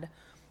add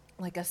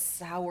like a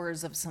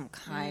sours of some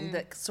kind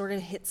that sort of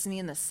hits me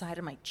in the side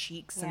of my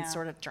cheeks and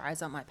sort of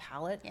dries out my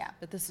palate. Yeah.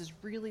 But this is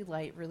really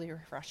light, really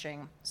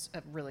refreshing,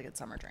 a really good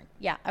summer drink.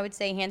 Yeah, I would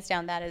say hands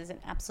down that is an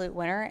absolute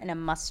winner and a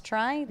must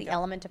try. The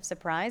element of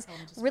surprise.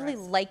 Really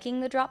liking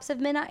the drops of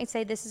mint. I'd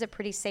say this is a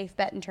pretty safe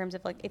bet in terms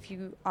of like if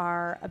you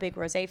are a big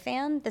rosé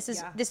fan. This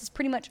is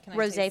pretty much Can I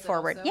taste rosé it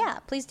forward. also? Yeah,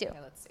 please do. Okay,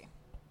 let's see.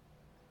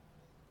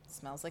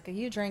 Smells like a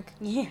you drink.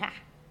 Yeah.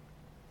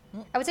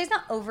 I would say it's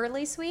not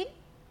overly sweet.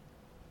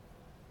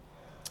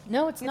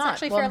 No, it's It's not.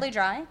 actually Well, fairly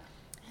dry.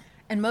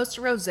 And most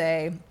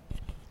rosé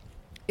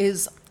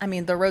is, I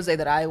mean, the rosé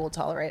that I will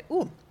tolerate.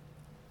 Ooh,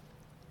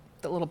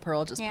 the little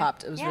pearl just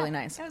popped. It was really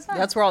nice. That was fun.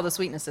 That's where all the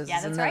sweetness is. Yeah,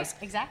 is in that's right.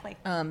 those. Exactly.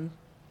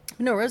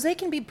 No, rosé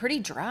can be pretty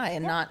dry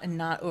and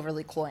not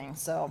overly cloying.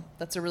 So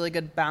that's a really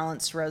good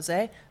balanced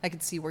rosé. I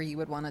could see where you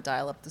would want to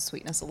dial up the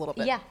sweetness a little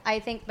bit. Yeah, I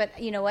think, but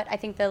you know what? I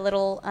think the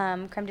little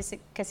creme de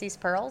cassis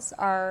pearls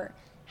are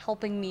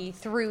helping me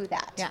through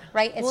that. Yeah.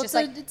 Right? It's Well, just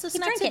it's like it's a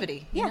keep drinking.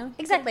 snacktivity. Yeah, You know?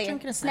 exactly.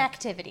 Drinking a snack.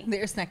 Snacktivity.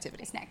 There's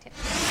snacktivity.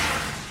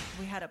 Snacktivity.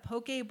 We had a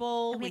poke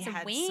bowl. And we We had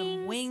had some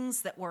some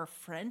wings that were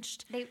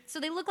Frenched. So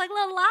they look like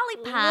little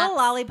lollipops. Little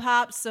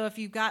lollipops. So if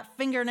you've got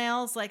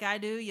fingernails like I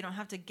do, you don't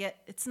have to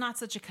it's not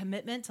such a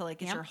commitment to like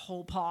get your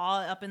whole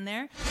paw up in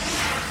there.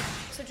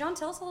 So John,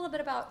 tell us a little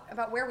bit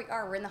about where we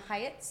are. We're in the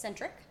Hyatt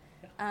Centric,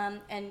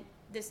 and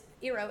this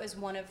IRO is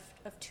one of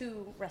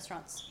two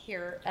restaurants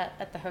here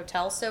at the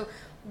hotel. So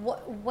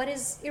what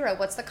is IRO?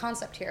 What's the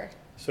concept here?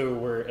 So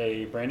we're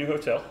a brand new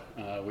hotel.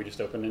 We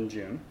just opened in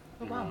June.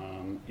 Oh,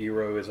 wow.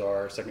 IRO is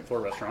our second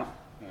floor restaurant.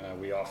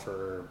 We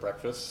offer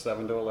breakfast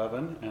 7 to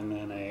 11 and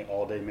then a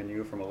all day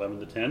menu from 11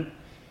 to 10,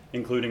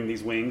 including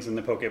these wings and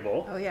the poke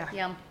bowl. Oh yeah.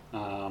 Yum.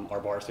 Our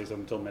bar stays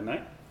open until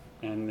midnight.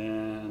 And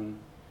then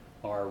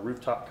our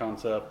rooftop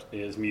concept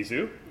is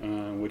Mizu,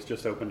 which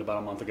just opened about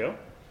a month ago.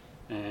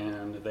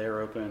 And they are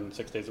open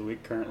 6 days a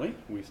week currently.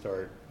 We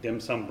start dim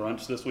sum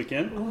brunch this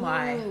weekend. Oh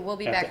my. Ooh, we'll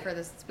be Have back to- for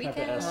this Have weekend.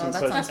 to that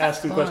sounds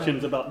ask some fun.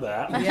 questions about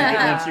that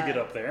once you get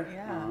up there.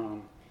 Yeah.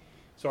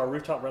 So our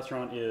rooftop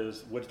restaurant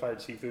is wood-fired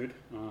seafood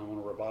on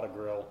a robata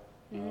grill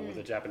with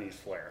a Japanese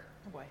flair.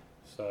 Oh boy.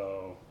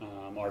 So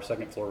our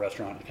second floor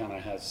restaurant kind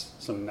of has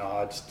some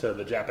nods to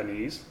the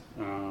Japanese,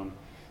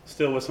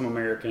 still with some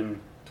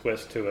American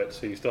twist to it.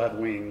 So you still have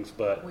wings,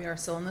 but We are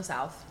still in the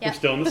South. Yep. we're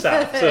still in the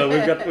South. So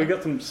we've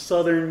got some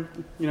Southern,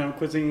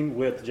 cuisine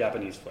with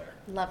Japanese flair.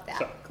 Love that.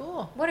 So,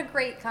 Cool. What a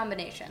great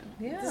combination.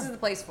 Yeah. This is the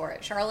place for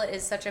it. Charlotte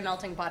is such a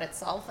melting pot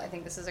itself. I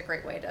think this is a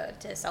great way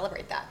to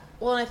celebrate that.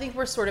 Well, and I think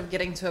we're sort of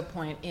getting to a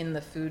point in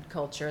the food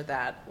culture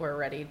that we're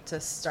ready to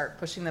start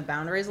pushing the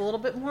boundaries a little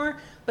bit more.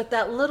 But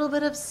that little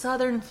bit of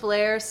Southern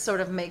flair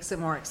sort of makes it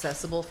more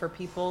accessible for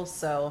people.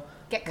 So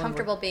Get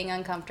comfortable being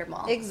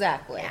uncomfortable.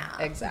 Exactly. Yeah.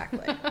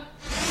 Exactly.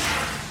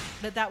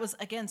 But that was,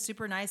 again,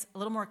 super nice, a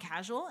little more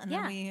casual, and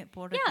then we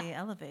boarded the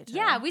elevator.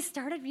 Yeah, we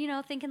started,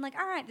 thinking like,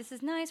 all right, this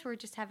is nice. We're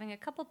just having a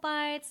couple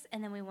bites,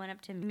 and then we went up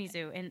to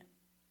Mizu, and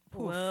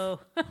whoa.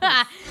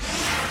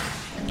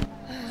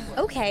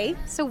 Okay,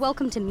 so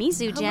welcome to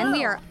Mizu, Jen. Hello.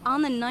 We are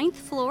on the 9th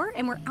floor,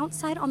 and we're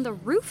outside on the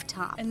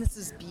rooftop. And this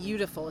is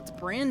beautiful. It's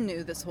brand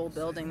new, this whole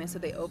building. They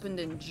said they opened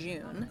in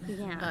June.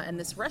 Yeah. And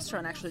this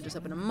restaurant actually just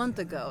opened a month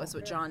ago, is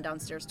what John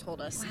downstairs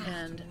told us. Wow.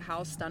 And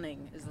how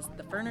stunning is this?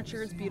 The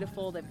furniture is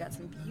beautiful. They've got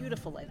some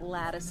beautiful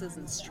lattices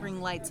and string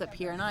lights up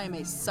here. And I am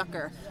a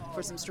sucker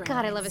for some string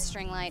lights. God, I love a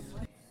string light.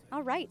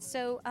 All right,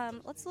 so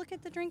let's look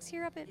at the drinks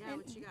here up at.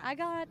 what you got? I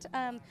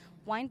got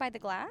wine by the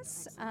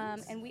glass,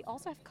 and we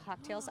also have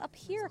cocktails up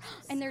here,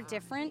 and they're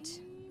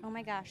different. Oh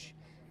my gosh!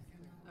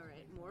 All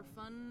right, more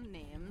fun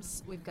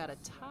names. We've got a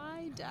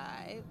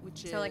tie-dye,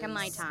 which is... So like a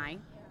Mai Tai.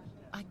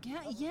 I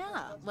get,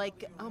 yeah.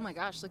 Like, oh my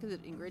gosh, look at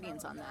the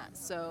ingredients on that.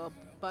 So,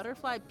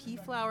 butterfly pea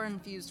flower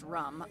infused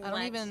rum. I don't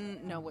What?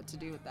 even know what to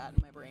do with that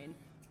in my brain,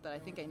 but I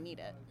think I need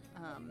it.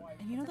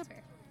 And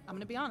I'm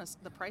going to be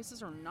honest, the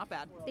prices are not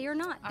bad. They are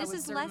not. I This would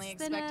is less certainly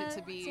than expect a it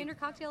to be- standard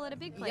cocktail at a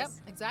big place. Yep,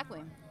 exactly.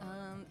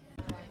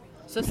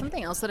 So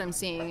something else that I'm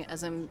seeing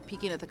as I'm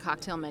peeking at the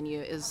cocktail menu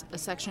is a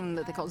section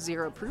that they call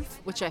Zero Proof,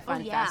 which I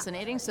find yeah.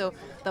 fascinating. So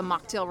the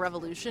mocktail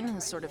revolution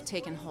has sort of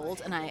taken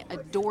hold, and I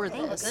adore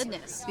this. Thank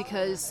goodness.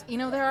 Because,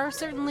 there are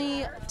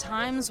certainly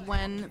times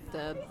when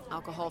the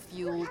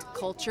alcohol-fueled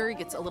culture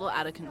gets a little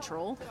out of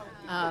control.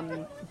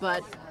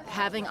 But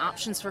having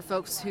options for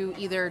folks who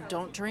either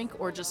don't drink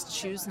or just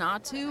choose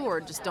not to or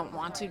just don't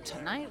want to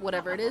tonight,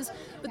 whatever it is,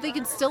 but they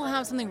can still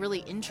have something really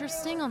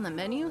interesting on the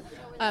menu.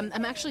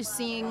 I'm actually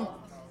seeing...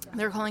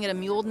 They're calling it a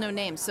Mule No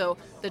Name. So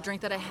the drink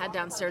that I had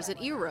downstairs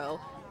at IRO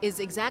is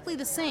exactly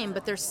the same,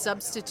 but they're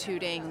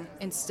substituting,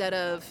 instead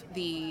of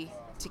the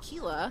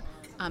tequila,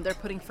 they're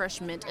putting fresh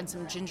mint and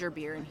some ginger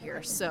beer in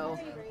here. So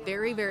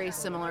very, very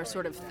similar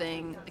sort of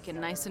thing. Again,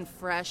 nice and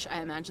fresh.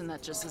 I imagine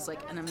that just is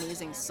like an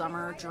amazing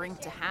summer drink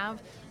to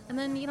have. And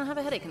then you don't have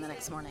a headache in the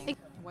next morning.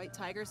 White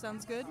Tiger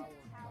sounds good.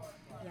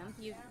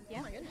 Yeah.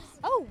 Oh my goodness.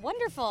 Oh,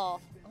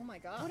 wonderful. Oh my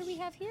gosh. What do we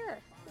have here?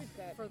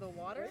 For the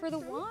water? For the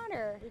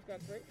water. We've got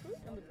grapefruit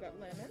and we've got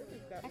lemon.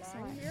 We've got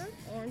Excellent. lime here,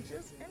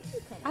 oranges, and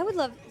cucumber. I would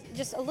love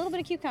just a little bit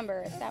of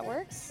cucumber if that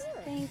works. Sure.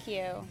 Thank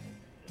you.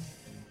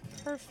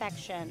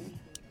 Perfection.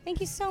 Thank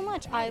you so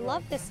much. I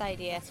love this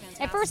idea.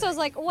 At first I was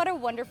like, what a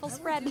wonderful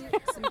spread.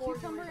 Some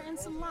cucumber and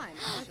some lime.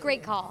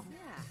 Great call. Yeah.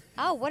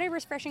 Oh, what a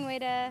refreshing way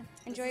to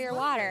enjoy your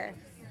water.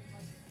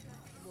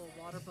 Little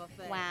water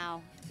buffet.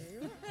 Wow.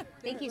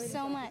 Thank you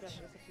so much.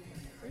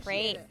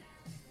 Great.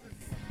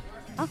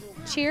 Oh,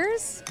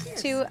 cheers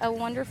to a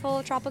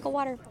wonderful tropical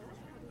water.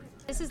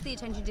 This is the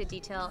attention to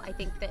detail, I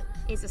think, that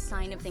is a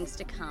sign of things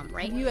to come,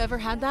 right? Have you ever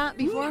had that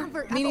before?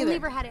 Never. Me I've neither. only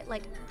ever had it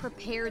like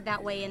prepared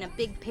that way in a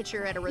big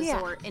pitcher at a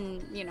resort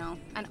and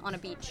on a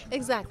beach.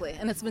 Exactly.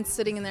 And it's been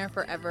sitting in there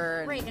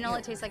forever. Right, and all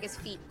it tastes like is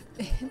feet.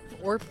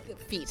 Or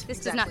feet.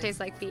 This does not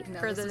taste like feet, No,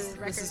 for the this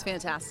record. is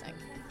fantastic.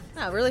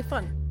 Oh, really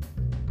fun.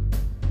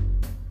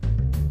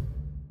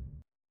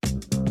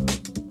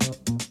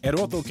 At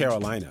Ortho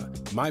Carolina,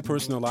 my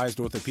personalized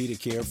orthopedic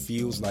care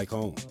feels like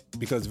home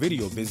because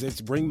video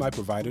visits bring my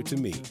provider to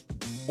me.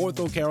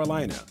 Ortho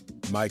Carolina,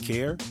 my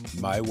care,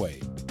 my way.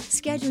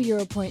 Schedule your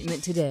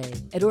appointment today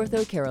at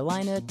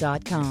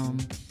orthocarolina.com.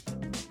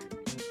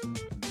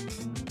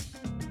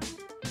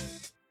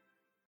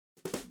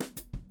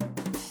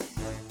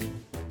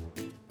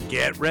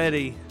 Get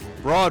ready.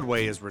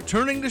 Broadway is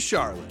returning to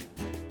Charlotte.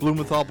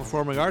 Blumenthal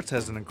Performing Arts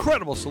has an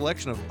incredible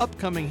selection of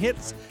upcoming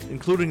hits,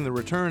 including the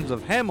returns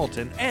of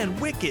Hamilton and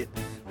Wicked,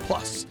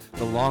 plus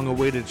the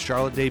long-awaited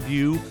Charlotte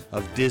debut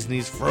of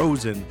Disney's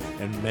Frozen,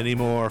 and many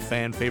more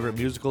fan-favorite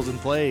musicals and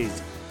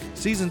plays.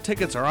 Season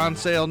tickets are on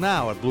sale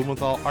now at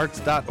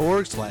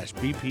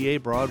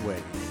blumenthalarts.org/BPA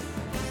Broadway.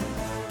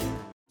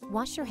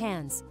 Wash your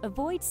hands,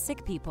 avoid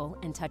sick people,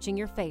 and touching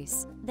your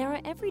face. There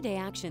are everyday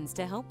actions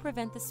to help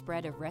prevent the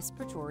spread of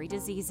respiratory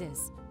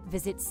diseases.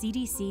 Visit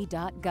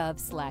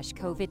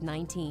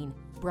cdc.gov/COVID-19.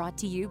 Brought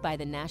to you by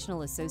the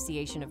National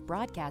Association of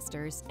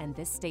Broadcasters and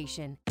this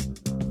station.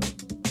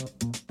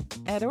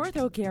 At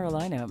Ortho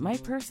Carolina, my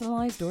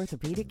personalized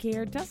orthopedic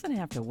care doesn't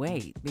have to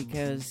wait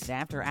because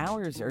after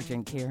hours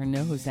urgent care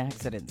knows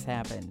accidents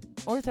happen.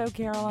 Ortho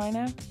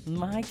Carolina,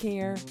 my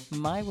care,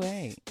 my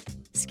way.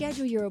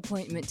 Schedule your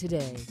appointment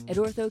today at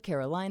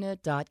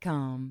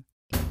orthocarolina.com.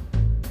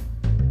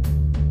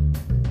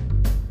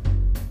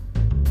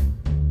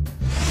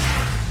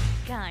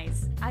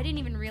 Guys, I didn't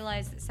even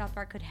realize that South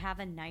Park could have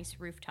a nice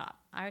rooftop.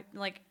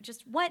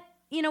 What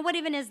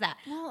even is that?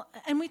 Well,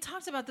 and we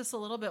talked about this a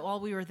little bit while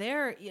we were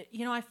there.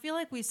 I feel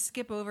like we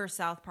skip over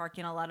South Park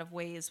in a lot of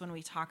ways when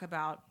we talk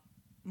about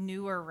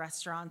newer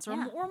restaurants or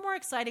more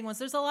exciting ones.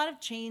 There's a lot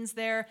of chains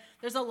there.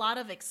 There's a lot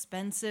of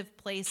expensive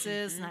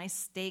places, nice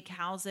steak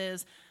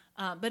houses.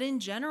 But in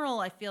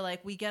general, I feel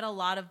like we get a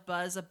lot of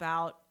buzz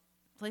about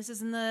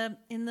places in the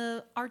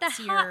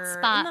artsier,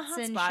 hot spots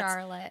in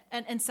Charlotte.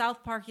 And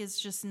South Park is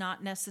just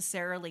not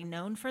necessarily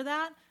known for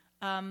that.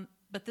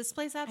 But this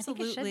place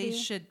absolutely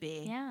should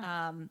be.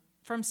 Yeah.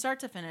 From start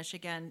to finish,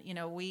 again,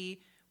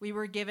 we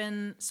were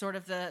given sort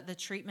of the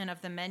treatment of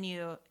the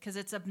menu because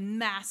it's a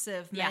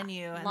massive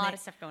menu. A lot of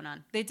stuff going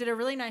on. They did a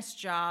really nice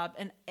job.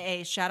 And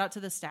shout out to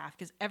the staff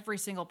because every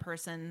single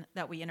person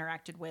that we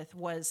interacted with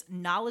was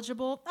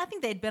knowledgeable. I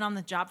think they'd been on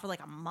the job for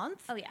like a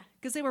month. Oh, yeah.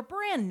 Because they were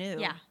brand new.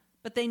 Yeah.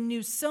 But they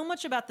knew so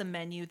much about the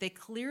menu. They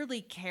clearly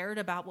cared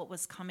about what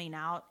was coming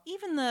out.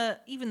 Even the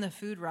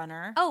food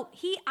runner. Oh,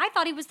 I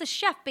thought he was the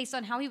chef based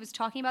on how he was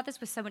talking about this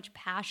with so much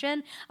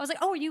passion. I was like,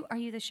 "Oh, are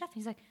you the chef?" And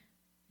he's like,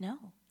 "No."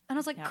 And I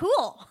was like,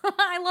 "Cool."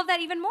 I love that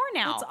even more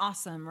now. That's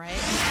awesome, right?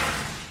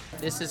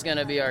 This is going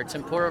to be our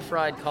tempura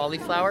fried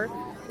cauliflower.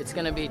 It's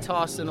going to be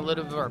tossed in a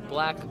little bit of our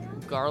black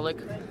garlic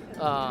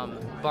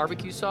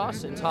barbecue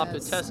sauce and topped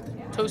with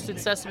toasted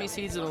sesame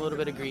seeds and a little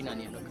bit of green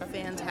onion.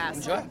 Okay?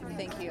 Fantastic. Enjoy.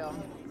 Thank you.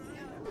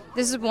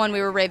 This is one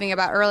we were raving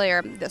about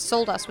earlier that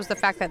sold us was the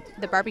fact that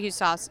the barbecue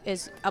sauce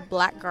is a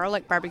black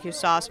garlic barbecue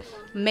sauce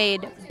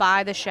made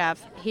by the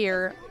chef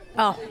here.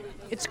 Oh,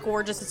 it's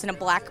gorgeous. It's in a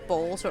black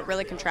bowl, so it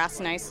really contrasts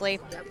nicely.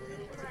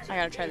 I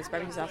gotta try this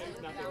barbecue sauce.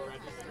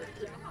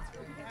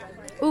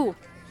 Ooh,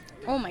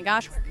 oh my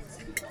gosh.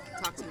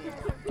 Talk to me.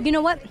 You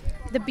know what?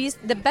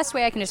 The best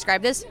way I can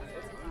describe this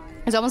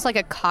is almost like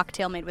a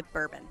cocktail made with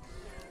bourbon.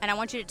 And I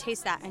want you to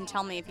taste that and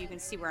tell me if you can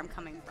see where I'm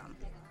coming from.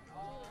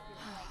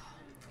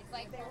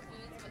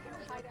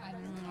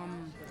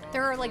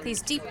 There are like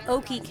these deep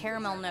oaky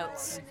caramel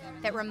notes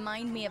that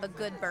remind me of a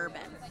good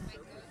bourbon.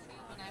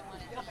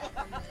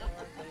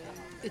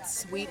 It's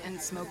sweet and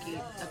smoky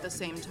at the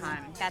same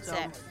time. That's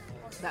it.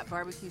 That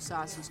barbecue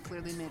sauce is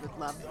clearly made with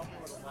love.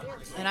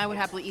 And I would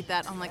happily eat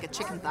that on like a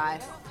chicken thigh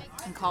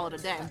and call it a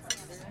day.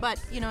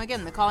 But,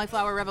 again, the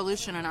cauliflower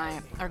revolution and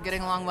I are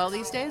getting along well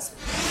these days.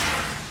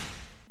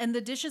 And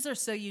the dishes are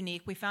so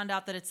unique. We found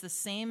out that it's the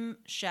same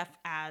chef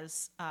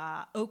as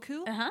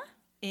Oku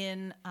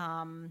in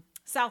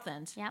South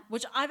End,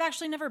 which I've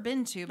actually never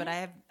been to, but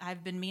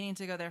I've been meaning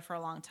to go there for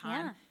a long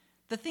time. Yeah.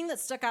 The thing that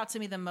stuck out to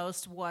me the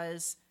most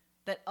was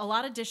that a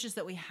lot of dishes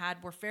that we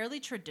had were fairly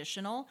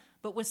traditional,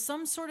 but with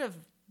some sort of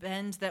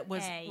bend that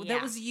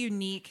was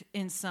unique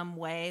in some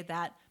way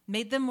that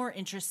made them more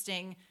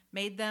interesting,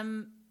 made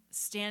them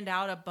stand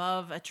out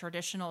above a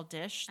traditional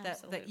dish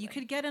that you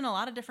could get in a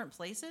lot of different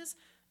places.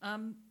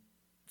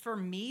 For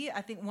me,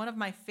 I think one of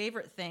my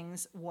favorite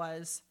things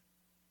was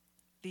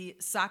the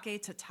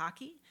sake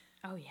tataki.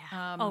 Oh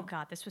yeah. Oh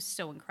god, this was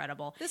so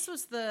incredible. This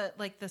was the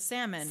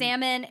salmon.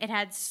 Salmon. It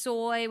had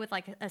soy with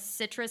like a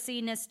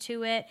citrusiness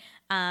to it.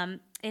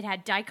 It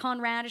had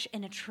daikon radish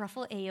and a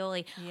truffle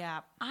aioli.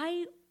 Yeah.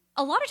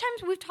 A lot of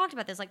times we've talked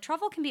about this. Like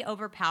truffle can be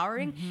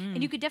overpowering,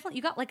 and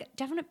you got like a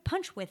definite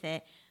punch with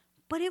it,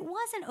 but it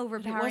wasn't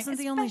overpowering. It wasn't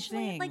the only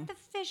thing. Like the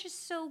fish is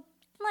so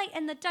light,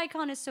 and the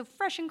daikon is so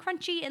fresh and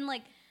crunchy, and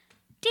like.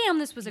 Damn,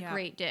 this was a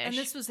great dish. And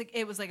this was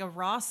it was like a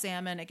raw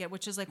salmon again,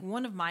 which is like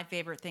one of my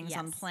favorite things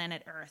on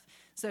planet Earth.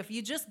 So if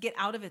you just get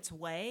out of its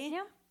way,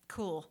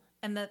 cool.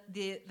 And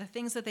the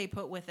things that they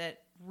put with it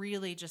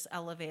really just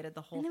elevated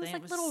the whole thing.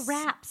 It was little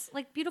wraps,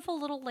 like beautiful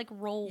little like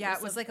rolls. Yeah,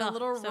 it was like a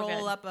little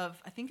roll up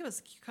of I think it was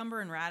cucumber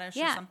and radish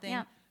or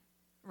something,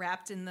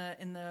 wrapped in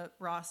the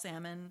raw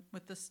salmon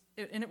with this,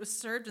 and it was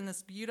served in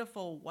this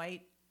beautiful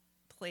white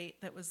plate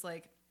that was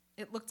like.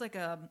 It looked like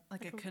a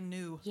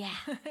canoe. Yeah,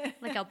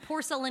 like a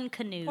porcelain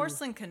canoe.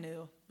 Porcelain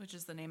canoe, which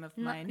is the name of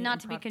my new not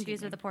to be improv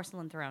confused team. with the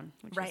porcelain throne,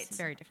 which is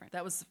very different.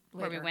 That was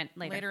where we went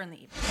later in the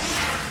evening.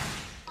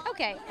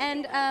 Okay,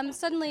 and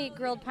suddenly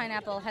grilled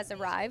pineapple has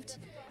arrived.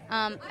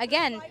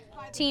 Again,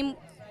 team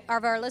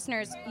of our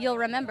listeners, you'll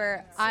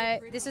remember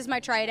this is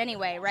my try it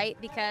anyway, right?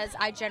 Because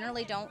I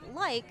generally don't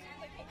like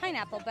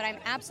pineapple, but I'm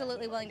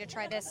absolutely willing to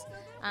try this.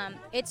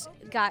 It's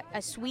got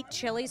a sweet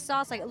chili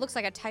sauce, like it looks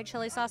like a Thai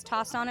chili sauce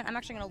tossed on it. I'm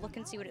actually going to look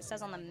and see what it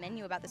says on the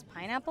menu about this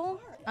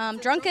pineapple.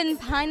 Drunken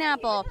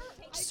pineapple,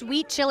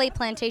 sweet chili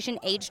plantation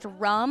aged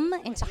rum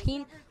and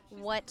tahini.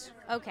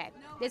 Okay,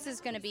 this is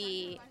going to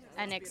be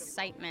an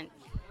excitement.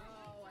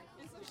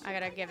 I got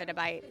to give it a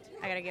bite.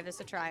 I got to give this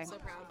a try. So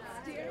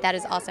proud. That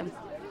is awesome.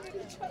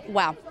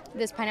 Wow,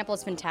 this pineapple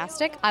is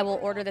fantastic. I will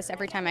order this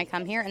every time I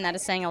come here, and that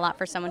is saying a lot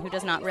for someone who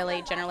does not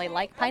really generally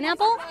like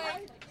pineapple.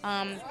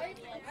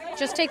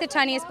 Just take the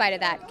tiniest bite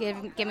of that.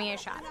 Give me a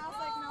shot.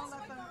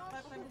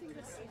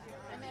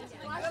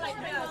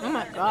 Oh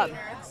my god.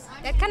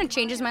 That kind of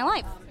changes my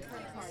life.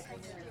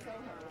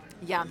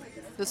 Yeah,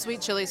 the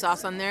sweet chili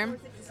sauce on there.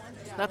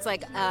 That's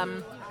like,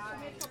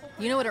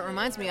 you know what it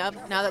reminds me of?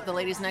 Now that the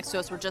ladies next to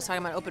us were just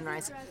talking about open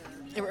rice.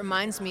 It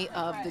reminds me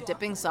of the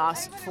dipping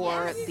sauce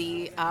for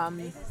the,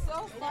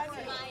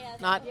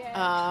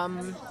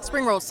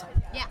 spring rolls.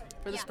 Yeah.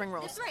 For the spring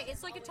rolls. That's right.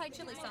 It's like a Thai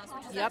chili sauce,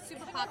 which is that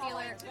super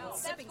popular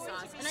dipping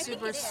sauce. And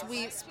super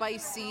sweet,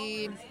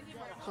 spicy,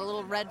 a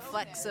little red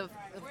flecks of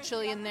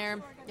chili in there.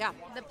 Yeah.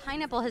 The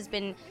pineapple has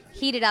been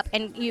heated up,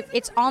 and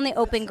it's on the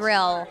open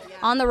grill,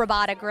 on the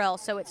Rabata grill,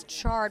 so it's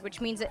charred,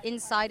 which means that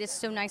inside is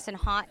so nice and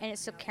hot, and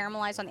it's so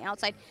caramelized on the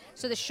outside.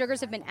 So the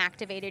sugars have been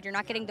activated. You're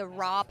not getting the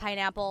raw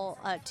pineapple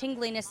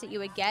tingliness that you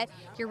would get.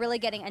 You're really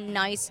getting a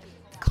nice,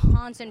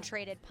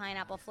 concentrated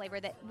pineapple flavor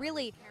that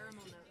really...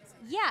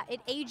 Yeah, it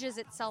ages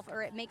itself,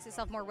 or it makes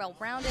itself more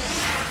well-rounded.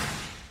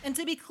 And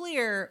to be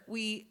clear,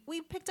 we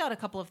picked out a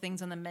couple of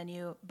things on the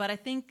menu, but I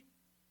think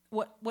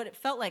what it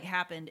felt like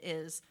happened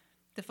is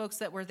the folks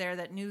that were there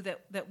that knew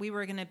that we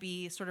were going to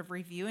be sort of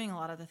reviewing a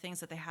lot of the things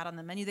that they had on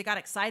the menu, they got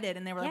excited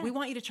and they were like, we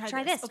want you to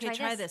try this. Okay,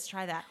 try this,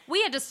 try that.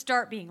 We had to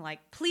start being like,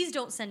 please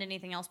don't send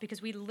anything else because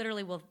we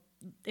literally will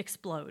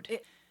explode.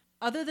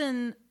 Other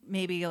than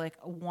maybe like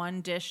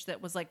one dish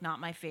that was like not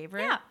my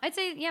favorite. Yeah, I'd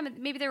say,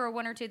 maybe there were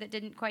one or two that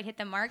didn't quite hit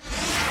the mark.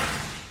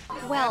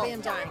 Well,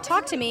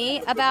 talk to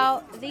me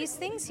about these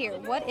things here.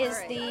 What is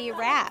the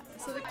wrap?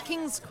 So the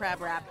king's crab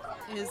wrap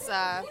is,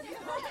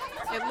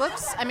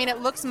 it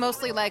looks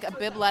mostly like a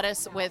bib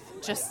lettuce with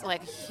just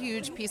like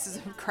huge pieces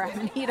of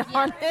crab meat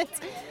on it.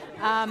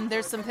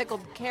 There's some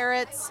pickled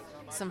carrots,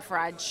 some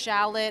fried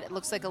shallot. It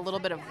looks like a little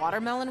bit of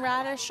watermelon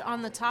radish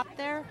on the top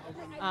there.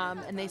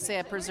 And they say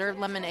a preserved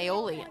lemon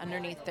aioli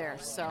underneath there.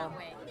 So,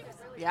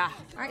 yeah.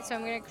 All right, so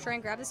I'm going to try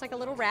and grab this like a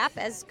little wrap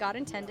as God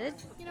intended.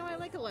 You know, I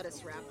like a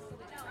lettuce wrap.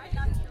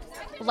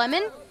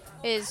 Lemon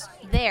is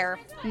there,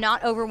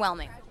 not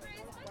overwhelming.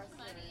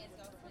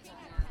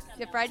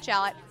 The fried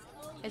shallot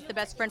is the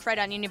best French fried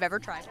onion you've ever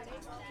tried.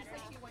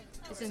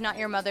 This is not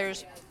your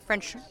mother's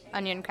French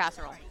onion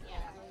casserole.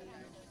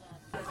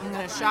 I'm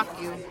going to shock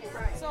you.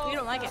 You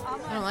don't like it?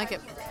 I don't like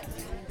it.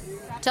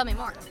 Tell me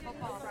more.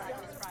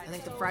 I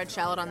think the fried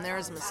shallot on there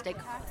is a mistake.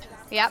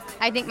 Yep.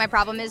 I think my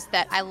problem is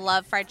that I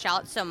love fried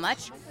shallot so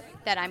much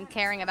that I'm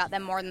caring about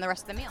them more than the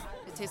rest of the meal.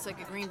 It tastes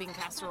like a green bean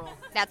casserole.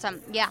 That's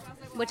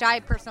which I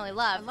personally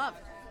love.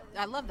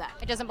 I love that.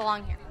 It doesn't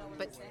belong here.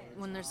 But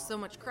when there's so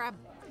much crab.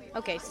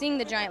 Okay, seeing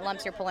the giant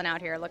lumps you're pulling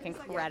out here look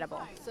incredible.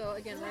 Yeah. So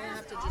again, we're gonna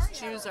have to just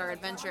choose our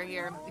adventure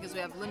here because we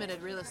have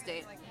limited real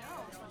estate.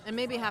 And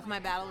maybe half my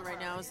battle right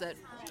now is that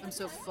I'm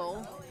so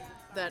full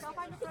that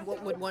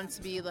what would once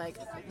be like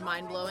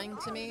mind-blowing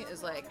to me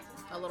is like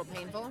a little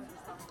painful.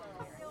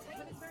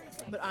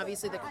 But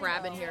obviously the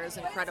crab in here is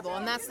incredible,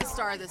 and that's the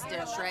star of this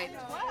dish, right?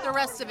 The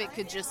rest of it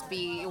could just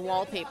be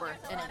wallpaper,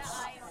 and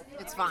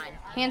it's fine.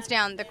 Hands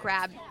down, the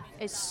crab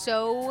is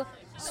so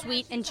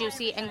sweet and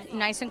juicy and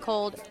nice and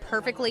cold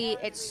perfectly.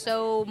 It's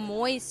so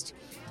moist,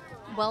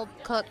 well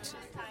cooked.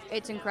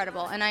 It's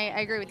incredible. And I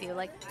agree with you.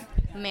 Like,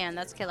 man,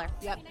 that's killer.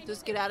 Yep,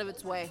 just get out of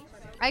its way.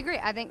 I agree.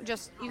 I think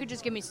you could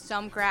just give me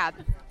some crab.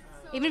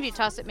 Even if you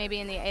toss it maybe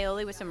in the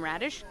aioli with some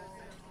radish.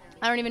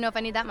 I don't even know if I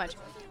need that much.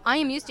 I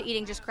am used to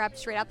eating just crab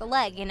straight out the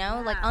leg,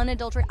 like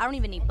unadulterated. I don't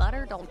even need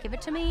butter. Don't give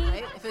it to me.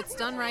 Right? If it's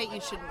done right, you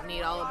shouldn't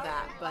need all of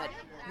that. But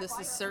this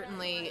is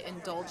certainly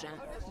indulgent.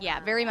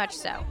 Yeah, very much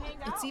so.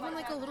 It's even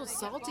like a little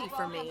salty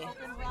for me.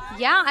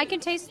 Yeah, I can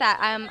taste that.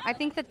 I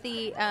think that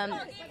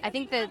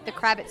the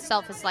crab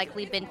itself has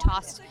likely been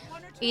tossed.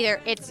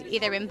 It's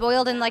either been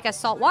boiled in like a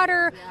salt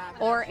water,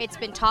 or it's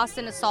been tossed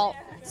in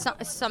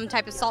some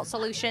type of salt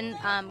solution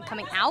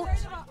coming out.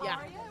 Yeah.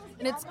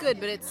 And it's good,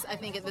 but I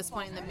think at this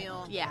point in the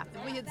meal, yeah.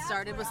 If we had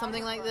started with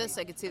something like this,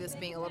 I could see this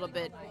being a little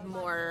bit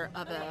more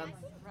of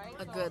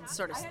a good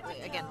sort of,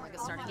 again, like a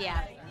starting point.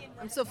 Yeah.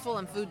 I'm so full,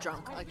 I'm food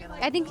drunk.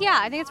 I think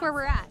that's where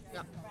we're at.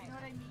 Yeah.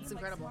 It's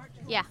incredible.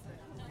 Yeah.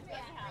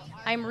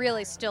 I'm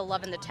really still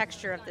loving the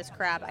texture of this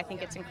crab. I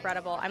think it's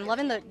incredible. I'm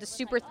loving the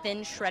super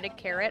thin shredded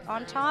carrot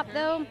on top,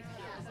 though.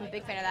 I'm a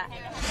big fan of that.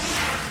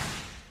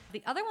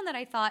 The other one that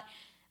I thought,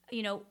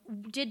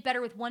 did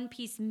better with one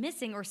piece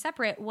missing or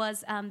separate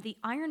was the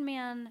Iron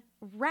Man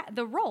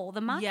the roll, the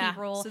maki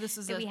roll. So this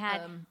is we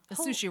had a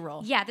sushi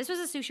roll. Yeah, this was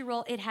a sushi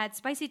roll. It had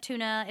spicy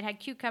tuna. It had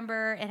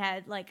cucumber. It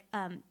had like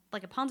a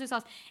ponzu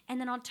sauce.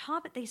 And then on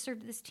top, they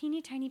served this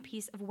teeny tiny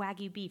piece of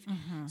Wagyu beef.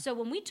 Mm-hmm. So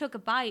when we took a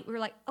bite, we were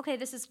like, okay,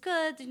 this is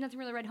good. There's nothing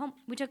really right home.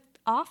 We took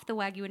off the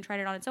Wagyu and tried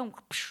it on its own.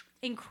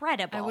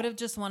 Incredible. I would have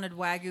just wanted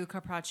Wagyu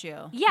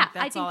carpaccio. Yeah,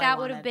 I think that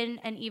would have been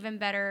an even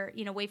better,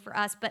 way for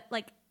us. But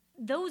like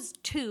those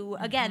two,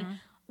 again,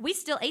 we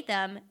still ate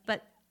them,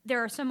 but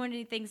there are so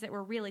many things that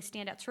were really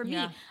standouts for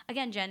me.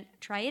 Again, Jen,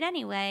 try it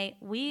anyway.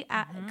 We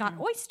got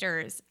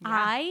oysters. Yeah.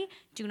 I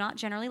do not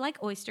generally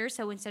like oysters,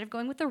 so instead of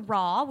going with the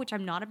raw, which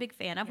I'm not a big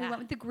fan of, we went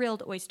with the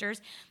grilled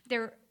oysters.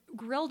 They're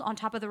grilled on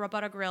top of the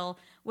robota grill,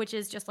 which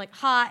is just like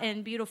hot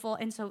and beautiful,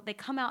 and so they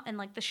come out and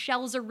like the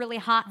shells are really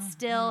hot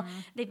still.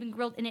 They've been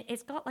grilled, and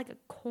it's got like a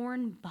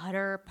corn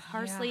butter,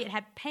 parsley. It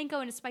had panko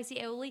and a spicy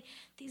aioli.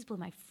 These blew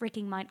my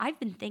freaking mind. I've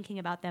been thinking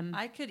about them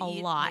I could a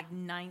eat lot. like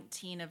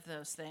 19 of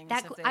those things.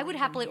 I would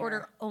happily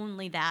order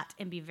only that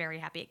and be very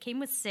happy. It came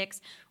with 6.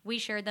 We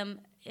shared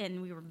them,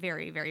 and we were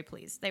very, very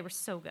pleased. They were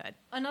so good.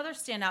 Another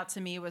standout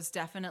to me was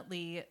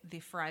definitely the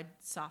fried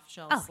soft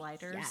shell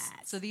sliders. Yes.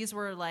 So these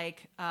were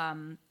like,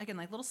 again,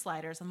 like little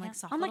sliders on like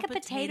soft on like a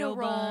potato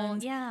roll.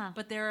 Buns. Yeah.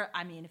 But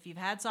if you've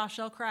had soft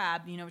shell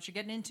crab, you know what you're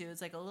getting into.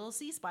 It's like a little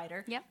sea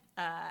spider. Yep.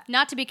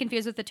 Not to be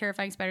confused with the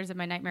terrifying spiders of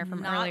my nightmare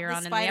from earlier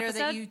on in the episode. Not the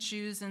spider that you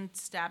choose and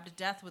stab to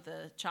death with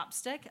a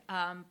chopstick,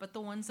 but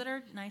the ones that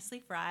are nicely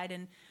fried.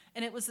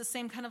 And it was the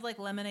same kind of like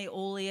lemonade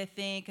aioli, I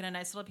think, and a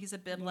nice little piece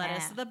of bib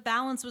lettuce. So the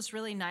balance was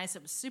really nice.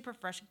 It was super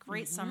fresh,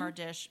 great summer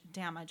dish.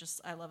 Damn, I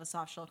love a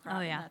soft shell crab.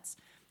 Oh, yeah. And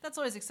that's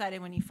always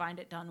exciting when you find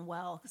it done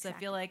well, because I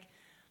feel like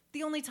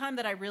the only time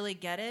that I really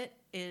get it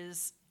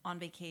is on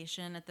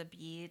vacation at the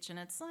beach, and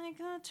it's like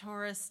a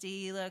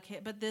touristy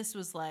location. But this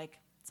was like,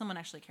 someone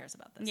actually cares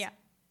about this. Yeah.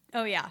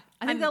 Oh, yeah.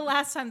 I think the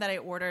last time that I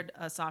ordered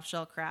a soft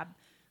shell crab,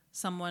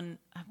 someone,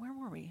 where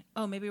were we?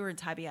 Oh, maybe we were in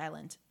Tybee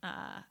Island.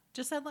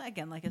 Just at,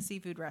 again, like a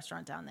seafood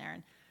restaurant down there.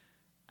 And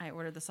I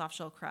ordered the soft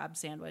shell crab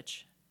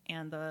sandwich,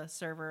 and the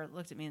server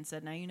looked at me and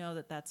said, now you know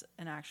that that's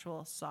an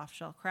actual soft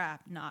shell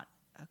crab, not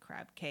a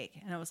crab cake.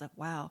 And I was like,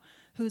 wow,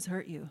 who's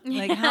hurt you?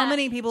 Like, how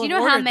many people Do you have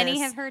know ordered how many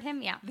this? have hurt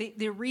him? Yeah.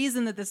 The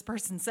reason that this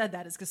person said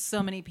that is because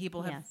so many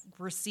people have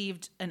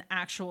received an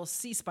actual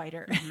sea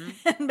spider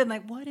and been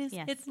like, what is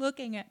it's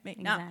looking at me?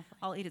 Exactly. No,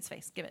 I'll eat its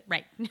face. Give it.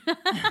 Right.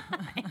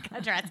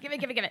 Contrast. Give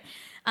it.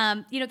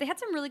 They had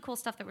some really cool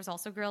stuff that was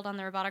also grilled on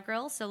the robota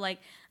grill. So like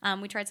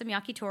we tried some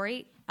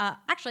yakitori.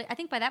 Actually, I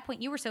think by that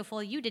point you were so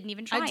full you didn't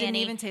even try any. I didn't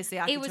even taste the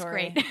yakitori. It was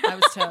great. I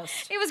was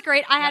toast. It was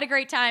great. I had a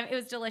great time. It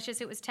was delicious.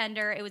 It was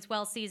tender. It was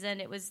well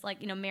seasoned. It was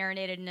like,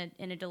 marinated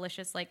in a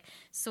delicious like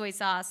soy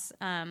sauce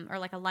or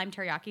like a lime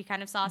teriyaki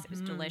kind of sauce. It was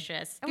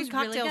delicious. It was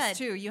cocktails really good.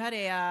 too. You had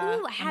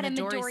I had a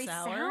Midori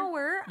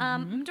sour.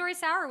 Midori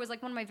sour was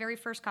like one of my very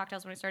first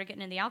cocktails when I started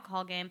getting in the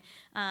alcohol game.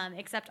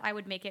 Except I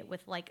would make it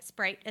with like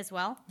Sprite as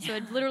well. So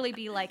it'd literally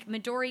be like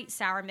Midori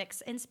sour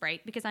mix and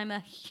Sprite because I'm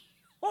a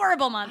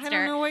horrible monster. I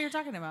don't know what you're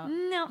talking about.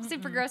 No,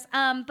 super gross.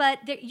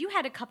 But you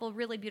had a couple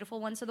really beautiful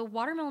ones. So the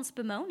watermelon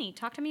spumoni.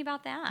 Talk to me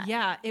about that.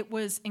 Yeah, it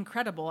was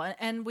incredible.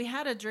 And we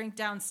had a drink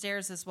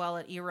downstairs as well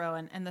at IRO.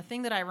 And the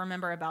thing that I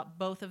remember about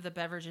both of the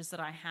beverages that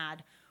I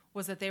had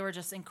was that they were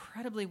just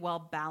incredibly well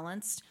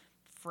balanced,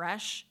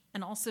 fresh,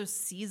 and also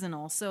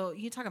seasonal. So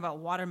you talk about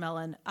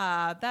watermelon,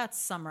 that's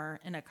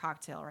summer in a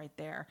cocktail right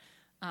there.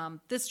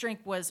 This drink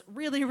was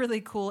really,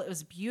 really cool. It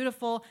was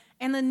beautiful.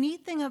 And the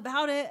neat thing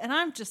about it, and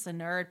I'm just a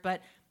nerd,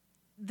 but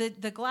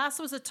the glass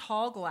was a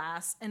tall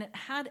glass, and it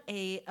had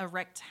a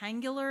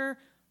rectangular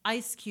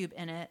ice cube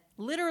in it,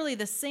 literally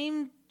the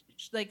same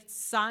like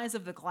size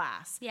of the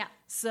glass. Yeah.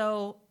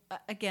 So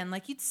again,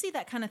 like you'd see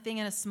that kind of thing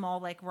in a small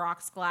like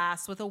rocks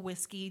glass with a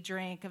whiskey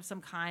drink of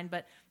some kind,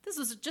 but this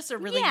was just a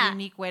really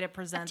unique way to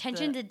present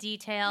attention to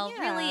detail,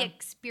 really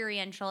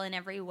experiential in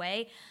every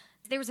way.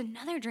 There was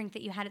another drink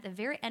that you had at the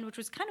very end, which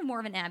was kind of more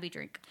of an Abbey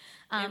drink,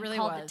 it really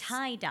called was. the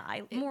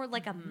tie-dye, more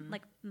like a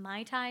like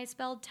Mai Tai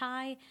spelled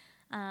Thai.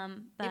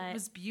 But it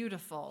was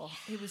beautiful.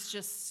 It was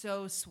just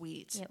so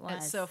sweet. It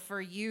was. So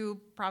for you,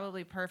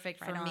 probably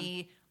perfect. For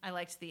me, I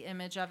liked the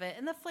image of it,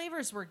 and the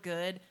flavors were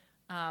good,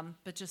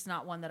 but just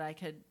not one that I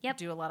could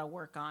do a lot of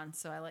work on.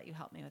 So I let you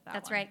help me with that.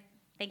 That's right.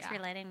 Thanks for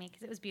letting me,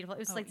 because it was beautiful. It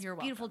was like you're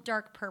beautiful welcome.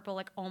 dark purple,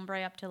 like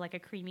ombre up to like a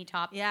creamy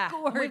top. Yeah,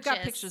 gorgeous. we've got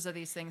pictures of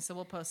these things, so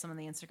we'll post some on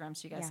the Instagram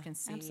so you guys can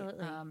see.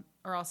 Absolutely.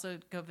 Or also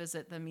go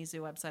visit the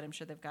Mizu website. I'm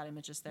sure they've got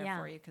images there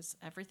for you, because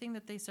everything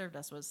that they served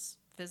us was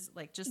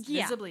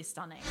visibly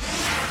stunning.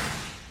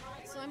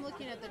 So I'm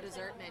looking at the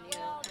dessert menu,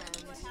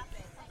 and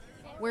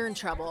we're in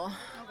trouble.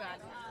 Oh,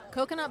 God.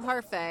 Coconut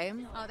parfait.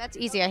 Oh, that's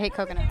easy. I hate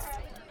coconuts.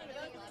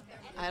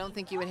 I don't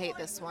think you would hate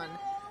this one.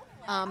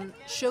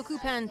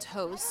 Shokupan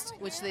toast,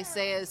 which they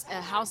say is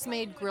a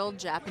house-made grilled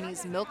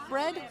Japanese milk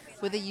bread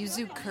with a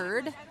yuzu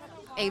curd,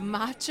 a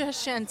matcha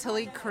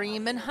chantilly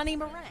cream, and honey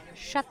meringue.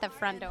 Shut the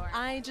front door.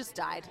 I just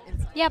died.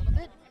 Yep.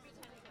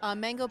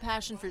 Mango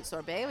passion fruit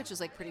sorbet, which is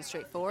like pretty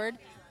straightforward.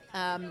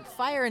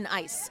 Fire and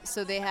ice.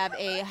 So they have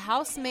a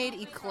house-made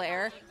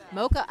eclair,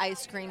 mocha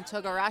ice cream,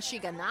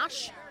 togarashi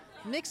ganache,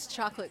 mixed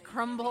chocolate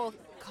crumble,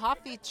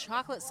 coffee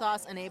chocolate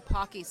sauce, and a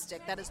pocky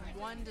stick. That is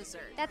one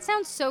dessert. That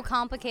sounds so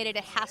complicated.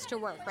 It has to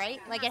work, right?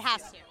 Like it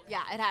has to.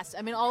 Yeah, it has to.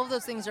 I mean, all of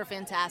those things are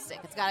fantastic.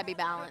 It's got to be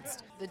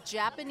balanced. The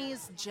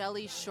Japanese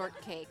jelly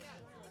shortcake.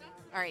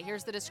 All right,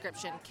 here's the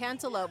description.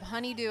 Cantaloupe,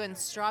 honeydew, and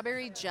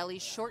strawberry jelly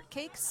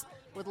shortcakes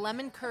with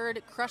lemon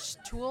curd, crushed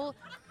tulle,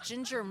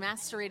 ginger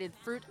macerated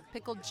fruit,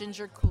 pickled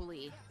ginger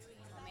coulis.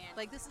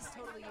 Like, this is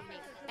totally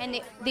unique. And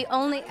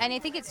and I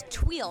think it's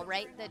tuile,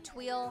 right? The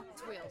tuile.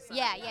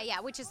 Yeah.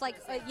 Which is like,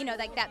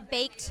 like that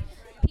baked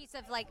piece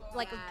of like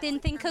thin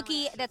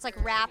cookie that's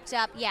like wrapped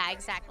up. Yeah,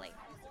 exactly.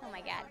 Oh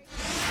my God.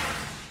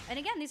 And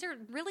again, these are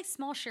really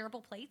small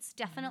shareable plates.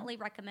 Definitely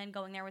recommend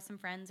going there with some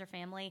friends or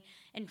family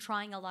and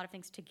trying a lot of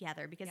things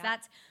together, because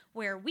that's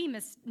where we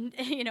messed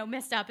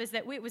up, is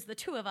that it was the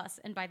two of us,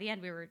 and by the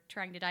end we were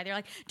trying to die. They're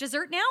like,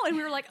 dessert now? And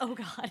we were like, oh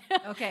God.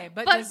 Okay,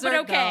 but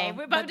dessert okay.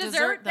 Though. But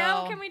dessert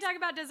though? Can we talk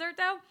about dessert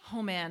though?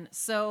 Oh man.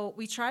 So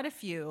we tried a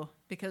few,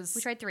 because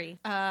we tried 3.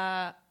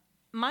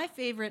 My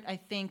favorite, I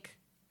think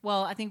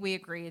we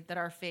agreed that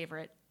our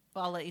favorite,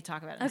 well, I'll let you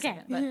talk about it in a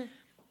second, but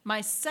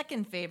my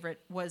second favorite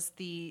was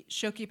the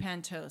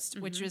shokupan toast,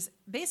 which was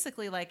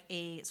basically like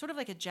a sort of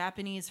like a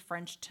Japanese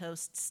French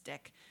toast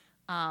stick,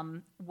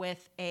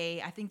 with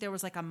I think there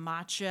was like a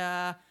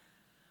matcha,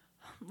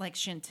 like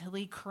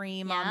chantilly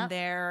cream on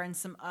there, and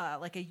some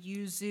like a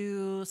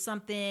yuzu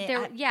something.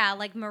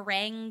 Like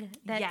meringue.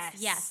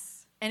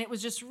 Yes. And it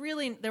was just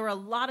really, there were a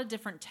lot of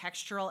different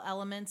textural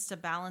elements to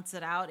balance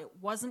it out. It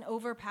wasn't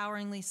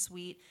overpoweringly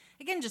sweet.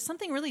 Again, just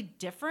something really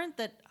different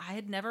that I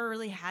had never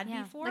really had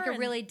before. Like a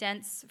really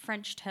dense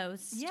French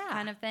toast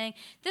kind of thing.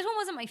 This one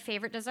wasn't my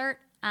favorite dessert.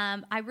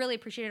 I really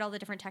appreciated all the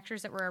different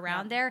textures that were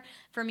around there.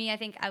 For me, I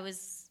think I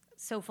was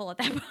so full at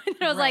that point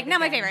that I was like, not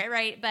my favorite,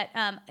 right? But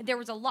there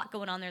was a lot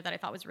going on there that I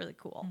thought was really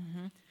cool.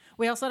 Mm-hmm.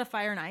 We also had a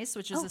fire and ice,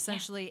 which is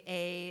essentially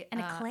an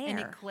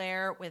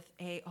eclair with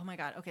oh my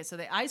God. Okay, so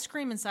the ice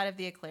cream inside of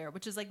the eclair,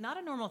 which is like not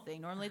a normal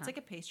thing. Normally it's like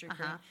a pastry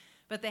cream,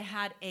 but they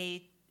had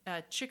a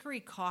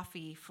chicory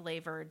coffee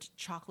flavored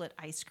chocolate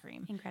ice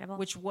cream. Incredible.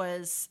 Which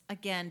was,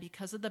 again,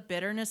 because of the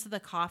bitterness of the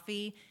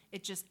coffee,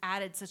 it just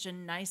added such a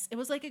nice, it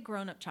was like a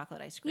grown-up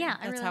chocolate ice cream. Yeah,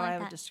 that's really how like I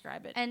would that.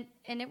 describe it. And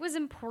it was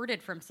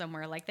imported from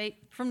somewhere,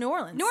 from New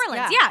Orleans. New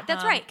Orleans, yeah,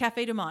 that's right.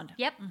 Café du Monde.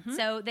 Yep. Mm-hmm.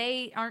 So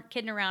they aren't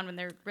kidding around when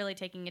they're really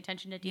taking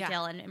attention to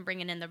detail and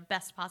bringing in the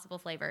best possible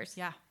flavors.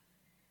 Yeah.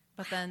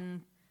 But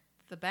then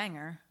the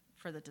banger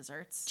for the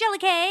desserts. Jelly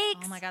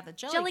cakes. Oh my God, the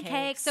jelly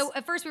cakes. So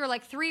at first we were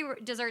like 3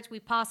 desserts.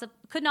 We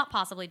could not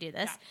possibly do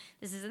this. Yeah.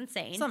 This is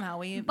insane. Somehow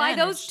we By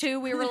managed. those 2,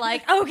 we were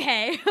like,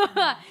 okay,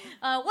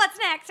 what's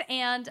next?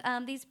 And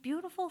these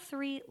beautiful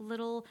 3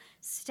 little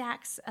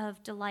stacks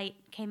of delight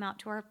came out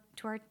to our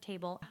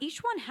table. Each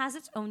one has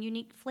its own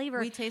unique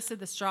flavor. We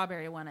tasted the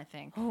strawberry one, I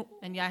think.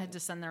 And I had to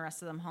send the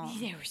rest of them home.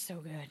 They were so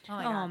good. Oh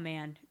my God.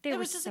 Man. It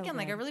was just, again,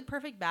 like a really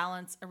perfect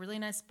balance, a really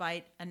nice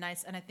bite, and I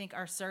think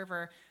our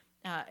server,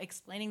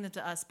 explaining them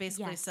to us,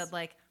 basically said,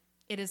 like,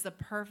 it is the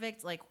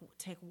perfect, like,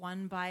 take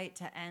one bite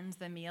to end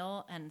the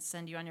meal and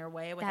send you on your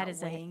way without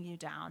weighing you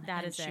down.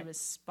 She was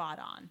spot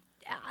on.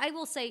 I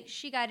will say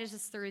she guided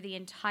us through the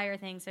entire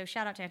thing. So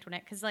shout out to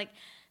Antoinette, because like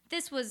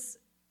this was,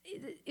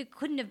 it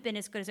couldn't have been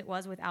as good as it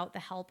was without the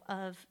help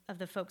of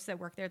the folks that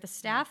work there. The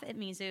staff at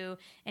Mizu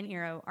and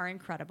IRO are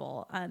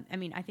incredible. I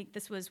mean, I think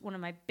this was one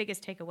of my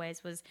biggest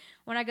takeaways was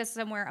when I go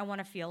somewhere, I want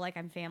to feel like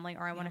I'm family,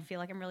 or I want to feel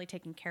like I'm really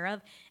taken care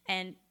of.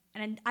 And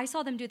and I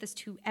saw them do this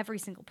to every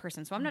single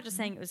person. So I'm not just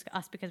saying it was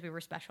us because we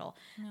were special.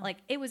 No. Like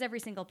it was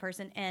every single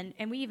person. And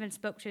we even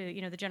spoke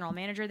to, the general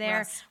manager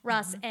there,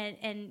 Russ,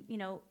 and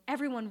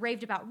everyone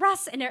raved about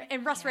Russ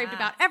and Russ raved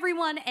about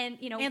everyone. And,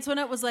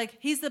 Antoinette was like,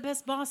 he's the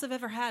best boss I've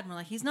ever had. And we're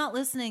like, he's not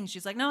listening.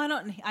 She's like, no, I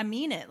don't. I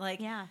mean it.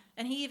 Like,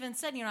 and he even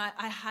said,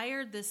 I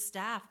hired this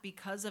staff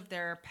because of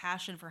their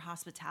passion for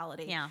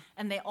hospitality. Yeah.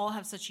 And they all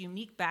have such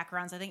unique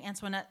backgrounds. I think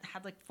Antoinette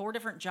had like 4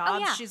 different jobs. Oh,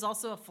 yeah. She's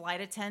also a flight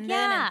attendant.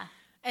 Yeah.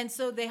 And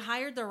so they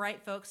hired the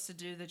right folks to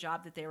do the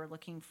job that they were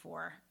looking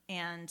for.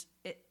 And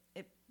it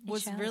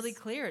was really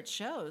clear. It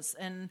shows.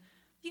 And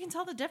you can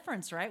tell the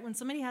difference, right? When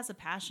somebody has a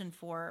passion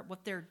for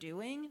what they're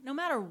doing, no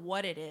matter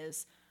what it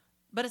is,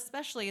 but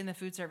especially in the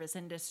food service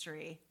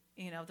industry,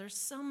 there's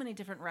so many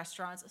different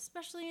restaurants,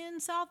 especially in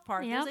South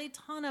Park. Yep. There's a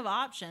ton of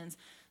options.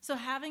 So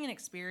having an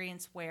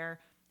experience where,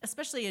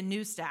 especially a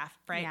new staff,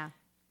 right? Yeah.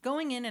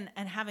 Going in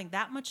and having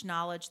that much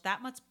knowledge,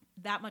 that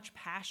much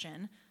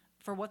passion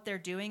for what they're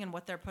doing and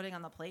what they're putting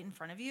on the plate in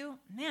front of you,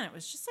 man, it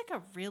was just like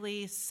a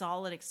really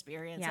solid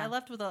experience. Yeah. I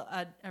left with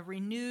a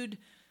renewed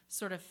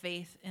sort of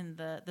faith in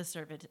the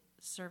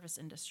service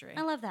industry.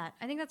 I love that.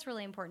 I think that's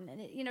really important.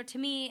 And, to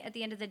me, at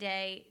the end of the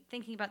day,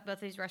 thinking about both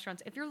of these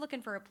restaurants, if you're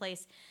looking for a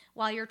place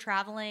while you're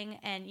traveling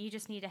and you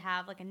just need to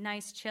have like a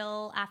nice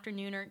chill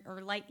afternoon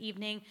or light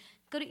evening,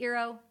 go to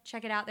IRO,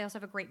 check it out. They also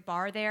have a great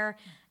bar there.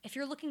 If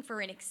you're looking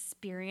for an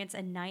experience,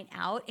 a night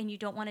out, and you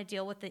don't want to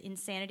deal with the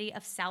insanity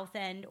of South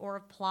End or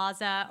of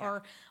Plaza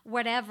or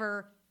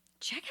whatever,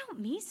 check out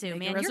Mizu, Make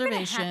man. a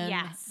reservation, You're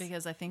gonna have,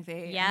 because I think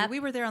we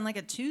were there on like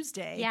a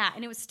Tuesday. Yeah,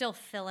 and it was still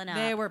filling up.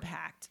 They were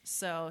packed.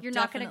 So you're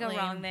not going to go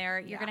wrong there.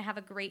 You're going to have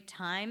a great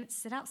time.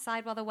 Sit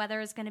outside while the weather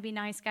is going to be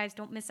nice, guys.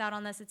 Don't miss out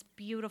on this. It's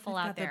beautiful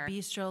out there. The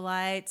bistro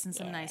lights and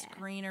some nice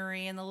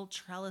greenery and the little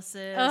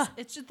trellises.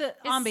 It's just the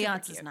It's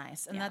ambiance super is cute.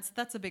 nice, and Yeah.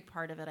 that's a big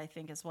part of it, I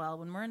think, as well.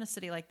 When we're in a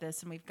city like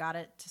this and we've got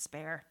it to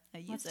spare,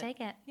 Let's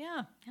take it.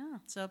 Yeah. Yeah.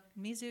 So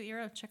Mizu,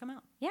 IRO, check them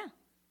out. Yeah.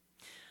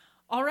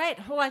 All right.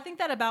 Well, I think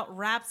that about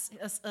wraps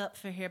us up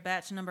for here,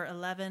 batch number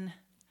 11.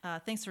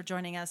 Thanks for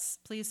joining us.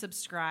 Please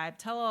subscribe.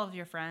 Tell all of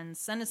your friends.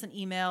 Send us an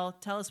email.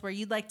 Tell us where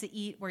you'd like to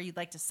eat, where you'd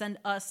like to send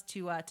us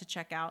to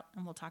check out,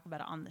 and we'll talk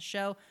about it on the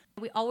show.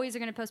 We always are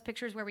going to post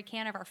pictures where we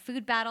can of our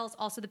food battles,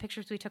 also the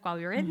pictures we took while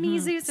we were at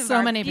Mizu, some So of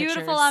our many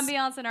beautiful pictures.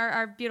 ambiance and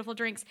our beautiful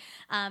drinks,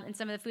 and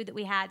some of the food that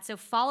we had. So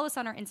follow us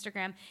on our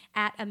Instagram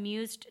at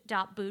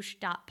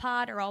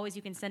amused.boosh.pod, or always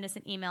you can send us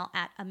an email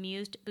at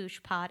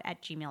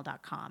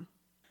amusedbooshpod@gmail.com.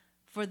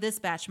 For this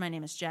batch, my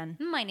name is Jen.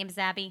 My name is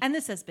Abby. And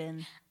this has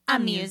been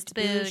Amused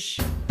Boosh.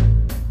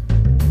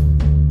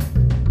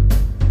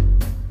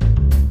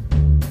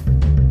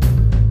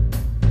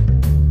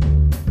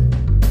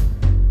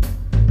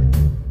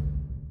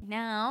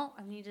 Now,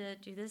 I need to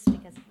do this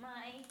because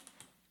my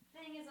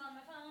thing is on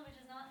my phone, which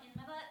is not in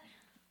my butt.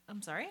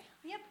 I'm sorry?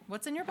 Yep.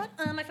 What's in your butt?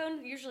 My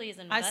phone usually is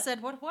in my I butt.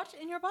 said what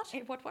in your butt?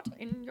 What?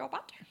 In your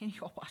butt? In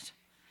your butt.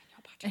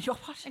 In your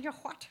butt. In your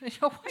what? In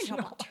your butt. In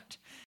your butt.